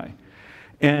of Shanghai.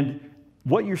 And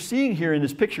what you're seeing here in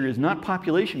this picture is not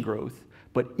population growth,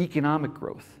 but economic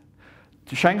growth.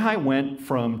 Shanghai went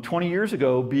from 20 years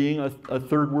ago being a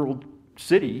third world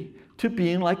city to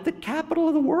being like the capital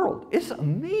of the world. It's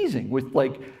amazing, with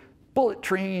like bullet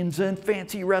trains and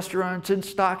fancy restaurants and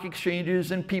stock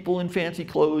exchanges and people in fancy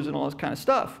clothes and all this kind of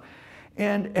stuff.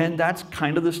 And that's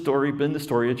kind of been the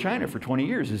story of China for 20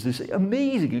 years, is this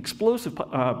amazing, explosive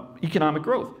economic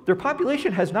growth. Their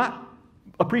population has not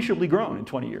appreciably grown in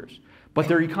 20 years, but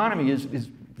their economy is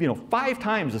 5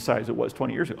 times the size it was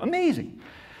 20 years ago. Amazing.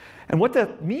 And what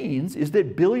that means is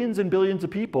that billions and billions of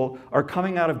people are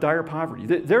coming out of dire poverty.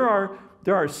 There are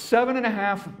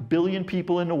 7.5 billion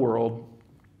people in the world,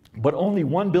 but only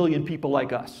 1 billion people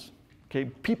like us. Okay?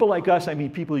 People like us, I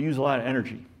mean people who use a lot of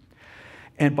energy.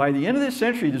 And by the end of this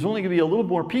century, there's only going to be a little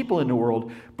more people in the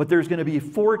world, but there's going to be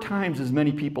 4 times as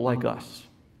many people like us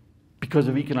because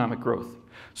of economic growth.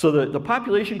 So the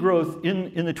population growth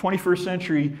in the 21st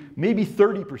century may be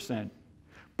 30%,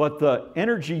 but the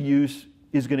energy use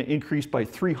is going to increase by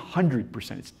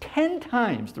 300%. It's 10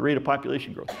 times the rate of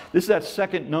population growth. This is that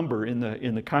second number in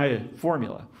the Kaya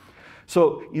formula.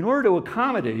 So in order to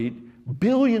accommodate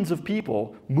billions of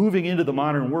people moving into the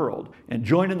modern world and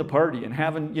joining the party and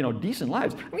having decent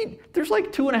lives, I mean, there's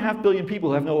like 2.5 billion people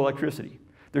who have no electricity.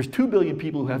 There's 2 billion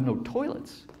people who have no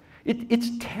toilets.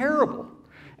 It's terrible.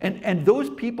 And those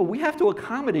people, we have to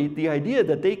accommodate the idea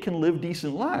that they can live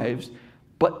decent lives,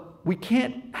 but we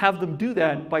can't have them do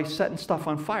that by setting stuff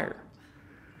on fire.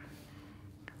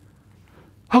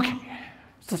 Okay,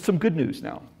 so some good news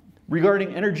now.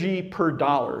 Regarding energy per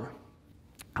dollar,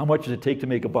 how much does it take to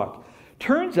make a buck?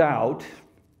 Turns out,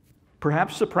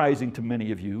 perhaps surprising to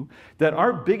many of you, that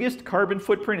our biggest carbon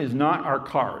footprint is not our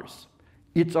cars,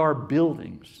 it's our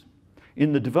buildings.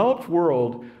 In the developed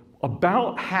world,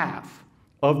 about half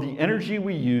of the energy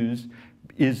we use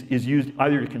is used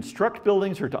either to construct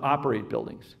buildings or to operate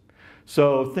buildings.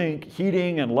 So think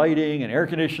heating and lighting and air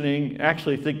conditioning,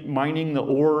 actually think mining the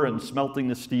ore and smelting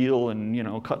the steel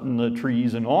and cutting the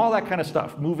trees and all that kind of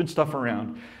stuff, moving stuff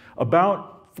around.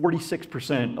 About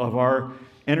 46% of our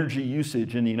energy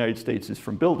usage in the United States is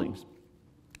from buildings.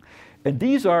 And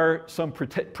these are some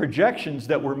projections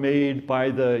that were made by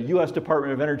the US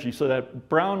Department of Energy. So that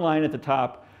brown line at the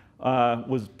top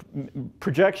was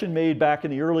projection made back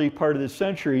in the early part of this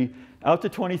century out to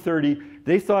 2030.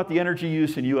 They thought the energy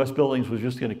use in US buildings was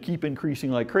just going to keep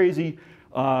increasing like crazy.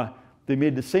 They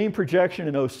made the same projection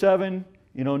in 07,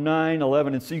 in 09,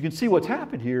 11. And so you can see what's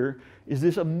happened here is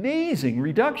this amazing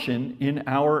reduction in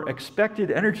our expected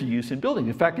energy use in buildings.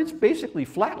 In fact, it's basically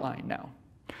flatlined now.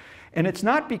 And it's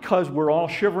not because we're all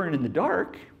shivering in the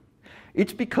dark.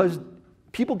 It's because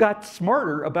people got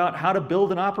smarter about how to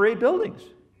build and operate buildings.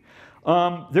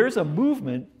 There's a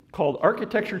movement called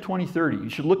Architecture 2030. You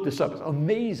should look this up. It's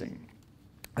amazing.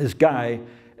 This guy,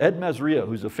 Ed Mesria,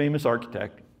 who's a famous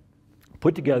architect,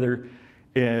 put together,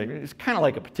 it's kind of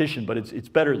like a petition, but it's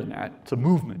better than that. It's a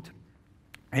movement.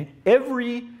 And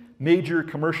every major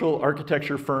commercial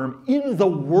architecture firm in the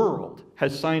world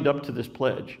has signed up to this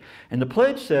pledge. And the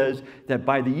pledge says that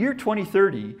by the year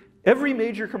 2030, every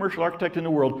major commercial architect in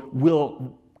the world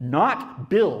will not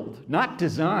build, not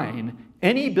design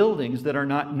any buildings that are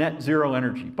not net zero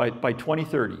energy by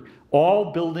 2030.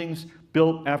 All buildings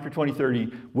built after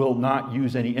 2030 will not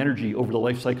use any energy over the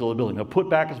life cycle of the building. They'll put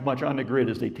back as much on the grid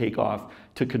as they take off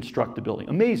to construct the building.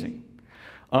 Amazing.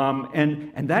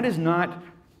 And that is not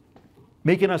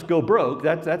making us go broke.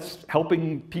 That's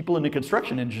helping people in the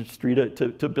construction industry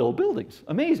to build buildings.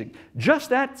 Amazing. Just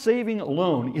that saving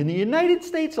alone, in the United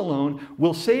States alone,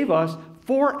 will save us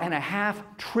 $4.5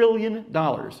 trillion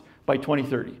by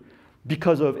 2030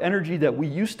 because of energy that we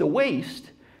used to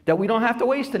waste that we don't have to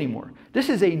waste anymore. This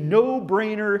is a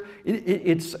no-brainer.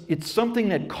 It's something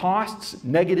that costs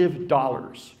negative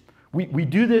dollars. We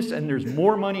do this and there's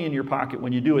more money in your pocket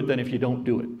when you do it than if you don't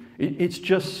do it. It's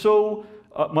just so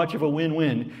much of a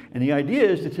win-win. And the idea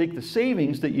is to take the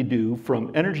savings that you do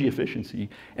from energy efficiency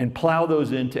and plow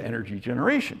those into energy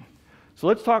generation. So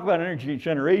let's talk about energy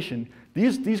generation.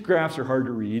 These graphs are hard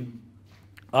to read.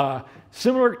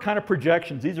 Similar kind of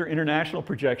projections. These are international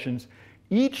projections.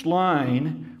 Each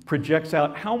line projects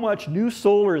out how much new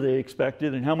solar they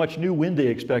expected and how much new wind they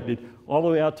expected all the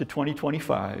way out to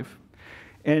 2025.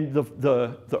 And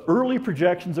the early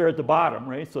projections are at the bottom,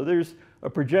 right? So there's a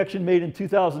projection made in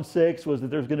 2006 was that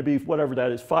there's going to be, whatever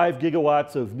that is, 5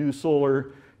 gigawatts of new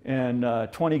solar and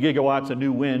 20 gigawatts of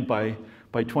new wind by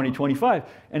 2025.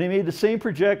 And they made the same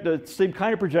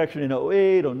kind of projection in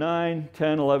 08, 09,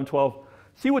 10, 11, 12.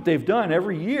 See what they've done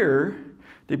every year.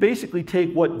 They basically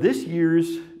take what this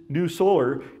year's new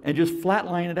solar and just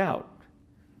flatline it out.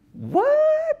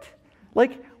 What?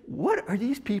 Like, what are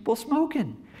these people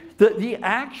smoking? The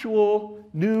actual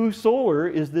new solar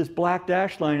is this black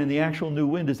dash line, and the actual new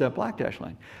wind is that black dash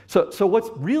line. So what's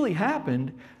really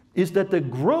happened is that the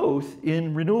growth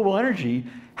in renewable energy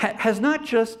has not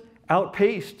just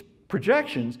outpaced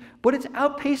projections, but it's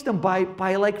outpaced them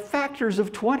by like factors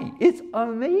of 20. It's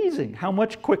amazing how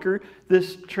much quicker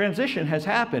this transition has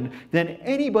happened than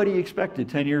anybody expected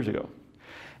 10 years ago.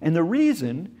 And the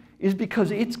reason is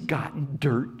because it's gotten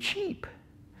dirt cheap.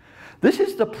 This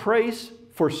is the price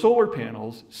for solar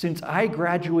panels since I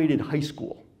graduated high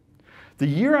school. The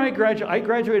year I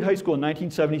graduated high school in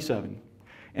 1977,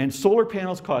 and solar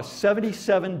panels cost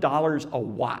 $77 a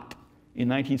watt in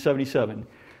 1977.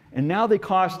 And now they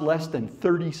cost less than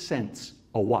 30 cents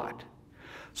a watt.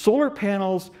 Solar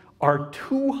panels are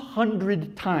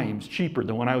 200 times cheaper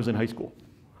than when I was in high school.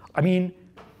 I mean,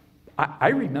 I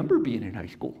remember being in high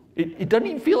school. It doesn't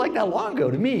even feel like that long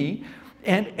ago to me.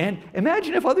 And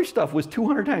imagine if other stuff was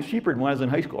 200 times cheaper than when I was in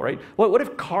high school, right? What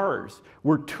if cars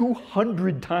were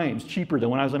 200 times cheaper than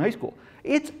when I was in high school?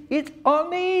 It's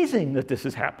amazing that this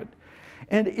has happened.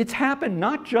 And it's happened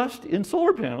not just in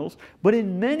solar panels, but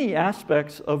in many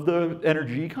aspects of the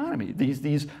energy economy.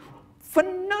 These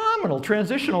phenomenal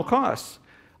transitional costs.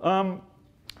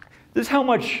 This is how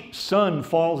much sun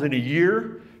falls in a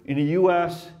year in the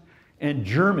US and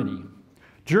Germany.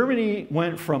 Germany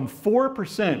went from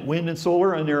 4% wind and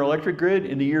solar on their electric grid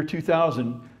in the year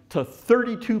 2000 to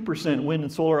 32% wind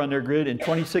and solar on their grid in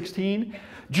 2016.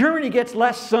 Germany gets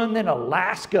less sun than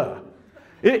Alaska.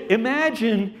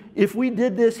 Imagine if we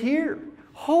did this here.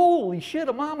 Holy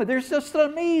shit, mama, there's just an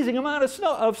amazing amount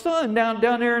of sun down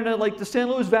there in like the San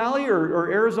Luis Valley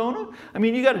or Arizona. I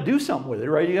mean, you got to do something with it,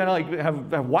 right? You got to like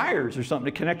have wires or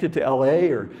something to connect it to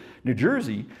LA or New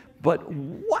Jersey. But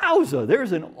wowza,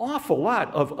 there's an awful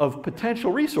lot of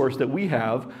potential resource that we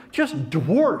have, just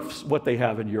dwarfs what they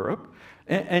have in Europe.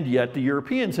 And yet the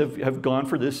Europeans have gone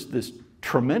for this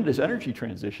tremendous energy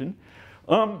transition.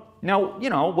 Now, you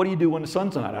know, what do you do when the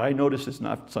sun's not out? I notice it's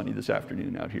not sunny this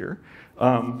afternoon out here.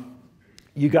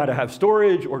 You got to have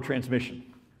storage or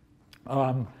transmission.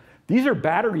 These are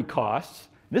battery costs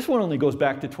This one only goes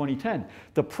back to 2010.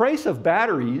 The price of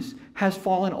batteries has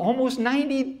fallen almost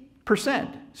 90%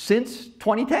 since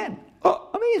 2010. Oh,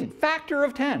 amazing. Factor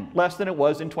of 10 less than it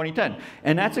was in 2010.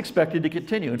 And that's expected to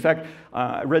continue. In fact,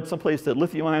 I read someplace that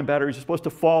lithium-ion batteries are supposed to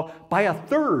fall by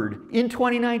 1/3 in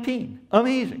 2019.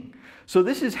 Amazing. So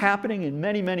this is happening in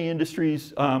many, many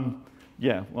industries.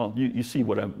 Yeah, well, you see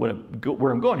where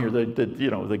I'm going here. The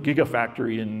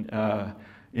gigafactory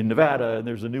in Nevada, and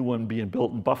there's a new one being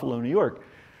built in Buffalo, New York.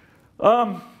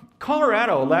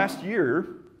 Colorado last year,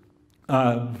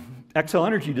 Xcel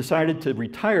Energy decided to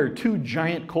retire 2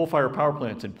 giant coal-fired power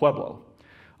plants in Pueblo.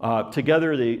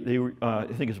 Together, I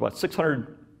think it's about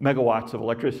 600 megawatts of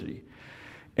electricity.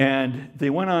 And they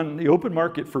went on the open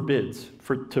market for bids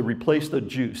to replace the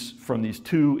juice from these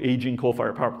 2 aging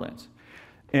coal-fired power plants.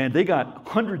 And they got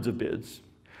hundreds of bids,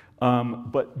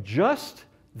 but just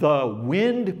the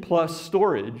wind plus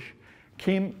storage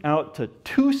came out to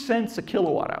 2 cents a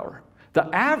kilowatt hour. The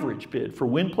average bid for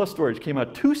wind plus storage came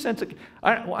out 2 cents.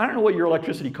 I don't know what your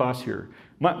electricity costs here.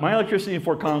 My electricity in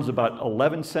Fort Collins is about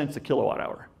 11 cents a kilowatt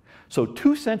hour. So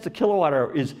 2 cents a kilowatt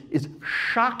hour is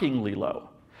shockingly low.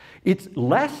 It's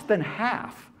less than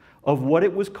half of what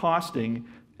it was costing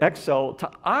Xcel to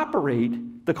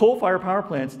operate the coal-fired power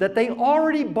plants that they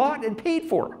already bought and paid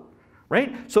for,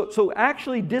 right? So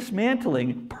actually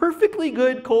dismantling perfectly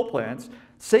good coal plants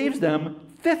saves them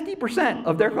 50%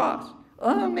 of their costs.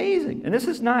 Amazing. And this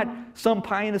is not some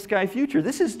pie-in-the-sky future.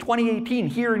 This is 2018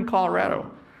 here in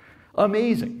Colorado.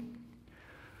 Amazing.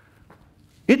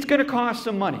 It's going to cost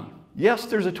some money. Yes,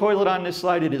 there's a toilet on this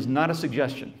slide. It is not a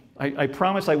suggestion. I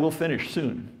promise I will finish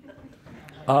soon.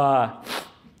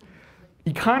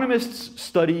 Economists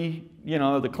study,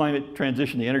 the climate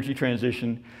transition, the energy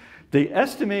transition. They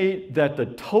estimate that the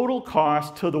total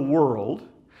cost to the world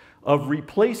of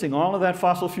replacing all of that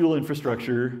fossil fuel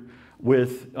infrastructure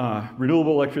with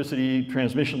renewable electricity,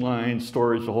 transmission lines,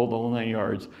 storage, the whole 9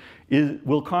 yards,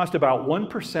 will cost about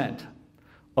 1%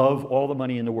 of all the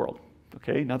money in the world.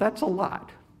 Okay, now that's a lot.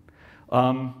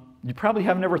 You probably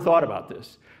have never thought about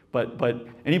this, but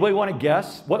anybody want to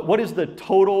guess? What is the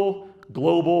total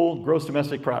global gross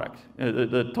domestic product?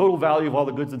 The total value of all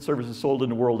the goods and services sold in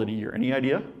the world in a year. Any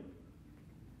idea?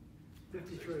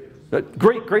 50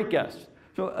 trillion. Great guess.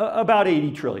 So about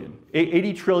 80 trillion.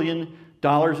 $80 trillion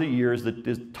a year is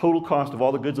the total cost of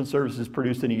all the goods and services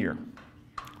produced in a year.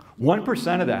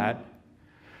 1% of that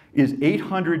is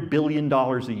 $800 billion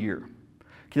a year.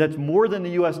 Okay, that's more than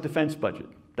the US defense budget.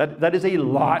 That is a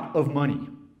lot of money.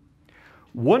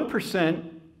 1%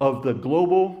 of the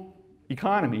global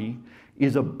economy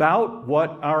is about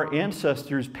what our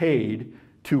ancestors paid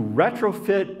to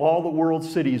retrofit all the world's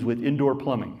cities with indoor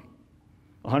plumbing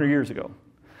 100 years ago.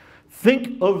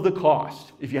 Think of the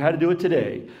cost, if you had to do it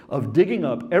today, of digging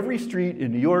up every street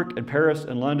in New York and Paris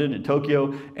and London and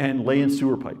Tokyo and laying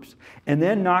sewer pipes. And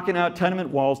then knocking out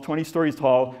tenement walls 20 stories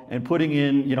tall and putting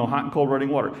in, hot and cold running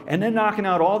water. And then knocking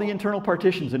out all the internal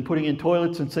partitions and putting in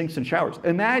toilets and sinks and showers.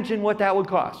 Imagine what that would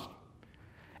cost.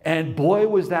 And boy,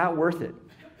 was that worth it.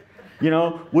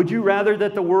 Would you rather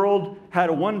that the world had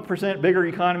a 1% bigger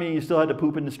economy and you still had to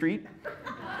poop in the street?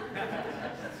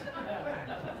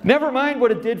 Never mind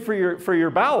what it did for your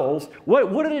bowels.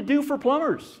 What did it do for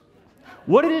plumbers?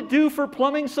 What did it do for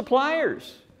plumbing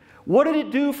suppliers? What did it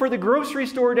do for the grocery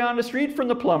store down the street from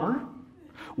the plumber?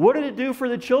 What did it do for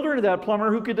the children of that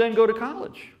plumber who could then go to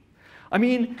college? I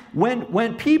mean,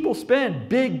 when people spend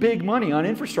big money on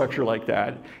infrastructure like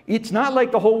that, it's not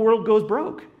like the whole world goes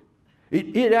broke.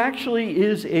 It actually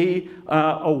is a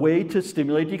way to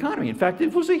stimulate the economy. In fact,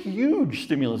 it was a huge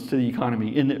stimulus to the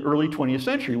economy in the early 20th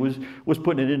century, was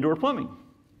putting in indoor plumbing.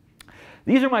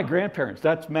 These are my grandparents.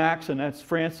 That's Max and that's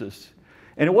Francis.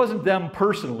 And it wasn't them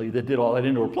personally that did all that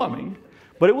indoor plumbing,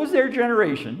 but it was their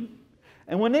generation.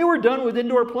 And when they were done with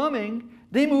indoor plumbing,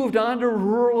 they moved on to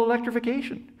rural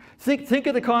electrification. Think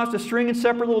of the cost of stringing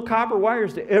separate little copper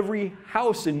wires to every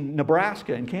house in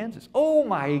Nebraska and Kansas. Oh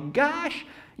my gosh!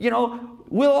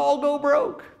 We'll all go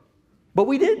broke. But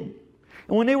we didn't.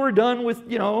 And when they were done with,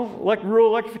 rural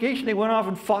electrification, they went off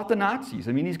and fought the Nazis.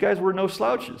 I mean, these guys were no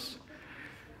slouches.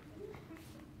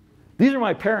 These are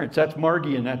my parents. That's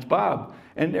Margie and that's Bob.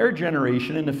 And their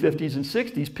generation in the 50s and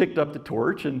 60s picked up the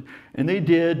torch and they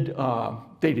did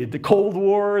the Cold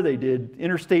War, they did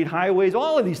interstate highways.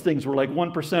 All of these things were like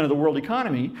 1% of the world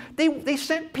economy. They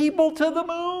sent people to the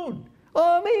moon.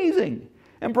 Amazing.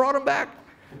 And brought them back.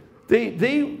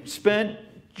 They spent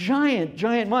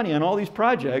giant money on all these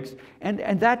projects,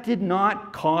 and that did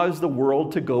not cause the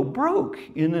world to go broke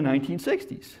in the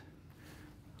 1960s.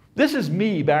 This is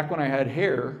me back when I had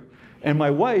hair, and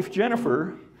my wife,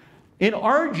 Jennifer. In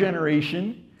our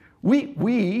generation,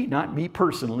 We, not me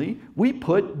personally, we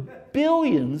put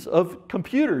billions of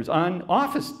computers on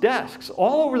office desks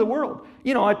all over the world.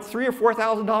 You know, at $3,000 or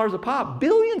 $4,000 a pop,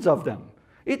 billions of them.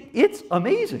 It's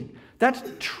amazing. That's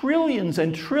trillions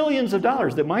and trillions of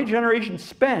dollars that my generation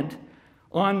spent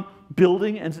on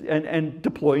building and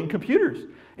deploying computers.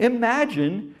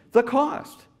 Imagine the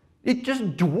cost. It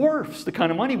just dwarfs the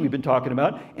kind of money we've been talking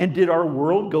about. And did our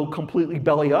world go completely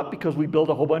belly up because we built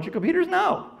a whole bunch of computers?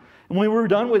 No. And when we were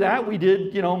done with that, we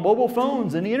did, you know, mobile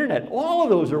phones and the internet. All of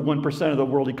those are 1% of the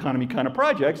world economy kind of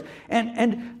projects.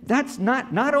 And that's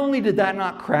not only did that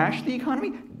not crash the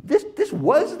economy, this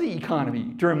was the economy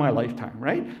during my lifetime,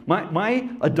 right? My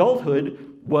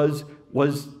adulthood was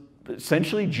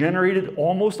essentially generated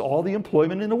almost all the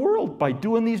employment in the world by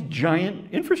doing these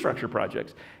giant infrastructure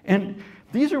projects. And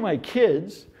these are my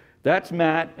kids. That's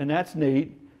Matt and that's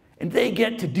Nate. And they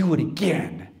get to do it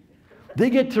again. They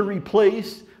get to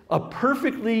replace a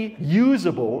perfectly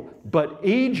usable but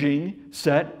aging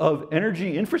set of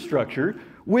energy infrastructure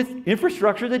with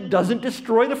infrastructure that doesn't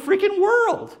destroy the freaking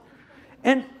world.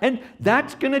 And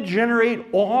that's going to generate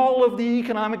all of the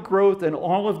economic growth and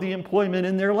all of the employment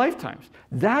in their lifetimes.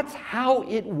 That's how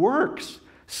it works.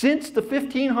 Since the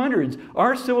 1500s,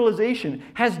 our civilization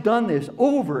has done this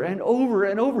over and over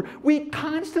and over. We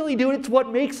constantly do it. It's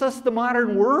what makes us the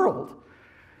modern world.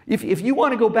 If you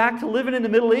want to go back to living in the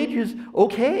Middle Ages,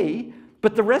 okay,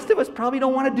 but the rest of us probably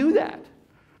don't want to do that.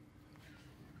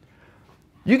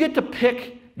 You get to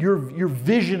pick your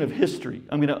vision of history.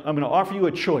 I'm going to offer you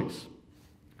a choice.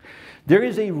 There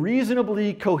is a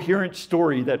reasonably coherent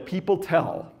story that people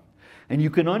tell, and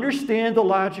you can understand the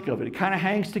logic of it. It kind of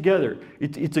hangs together.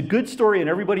 It's a good story, and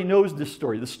everybody knows this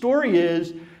story. The story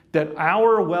is that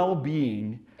our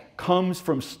well-being comes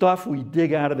from stuff we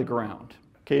dig out of the ground.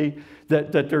 Okay?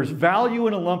 That there's value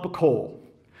in a lump of coal,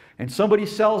 and somebody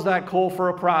sells that coal for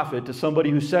a profit to somebody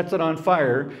who sets it on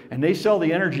fire, and they sell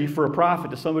the energy for a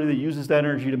profit to somebody that uses that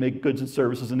energy to make goods and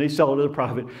services, and they sell it at a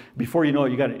profit. Before you know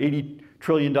it, you got an $80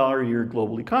 trillion a year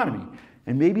global economy.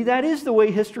 And maybe that is the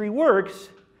way history works,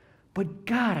 but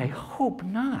God, I hope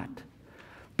not.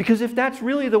 Because if that's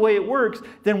really the way it works,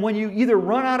 then when you either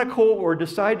run out of coal or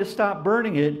decide to stop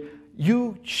burning it,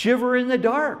 you shiver in the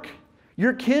dark.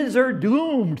 Your kids are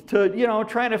doomed to, you know,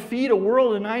 trying to feed a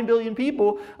world of 9 billion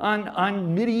people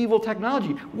on medieval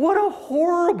technology. What a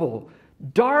horrible,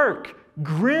 dark,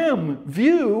 grim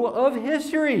view of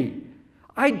history.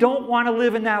 I don't want to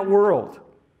live in that world.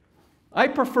 I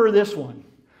prefer this one,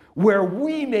 where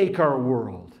we make our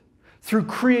world through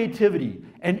creativity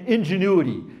and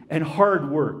ingenuity and hard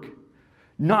work.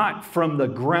 Not from the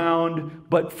ground,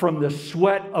 but from the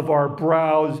sweat of our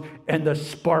brows and the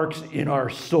sparks in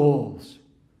our souls.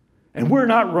 And we're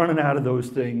not running out of those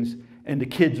things, and the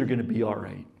kids are going to be all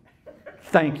right.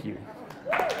 Thank you.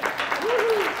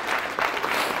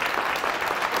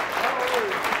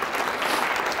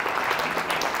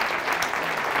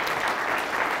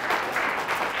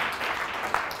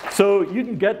 So you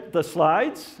can get the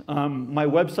slides. My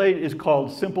website is called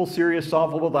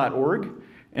simpleserioussolvable.org.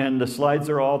 And the slides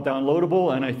are all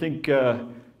downloadable, and I think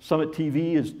Summit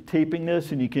TV is taping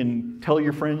this, and you can tell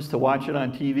your friends to watch it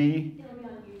on TV. It'll be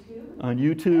on YouTube. On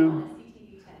YouTube.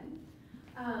 CTV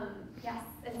 10. Yes,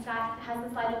 and Scott has the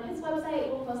slides on his website.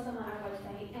 We'll post them on our website.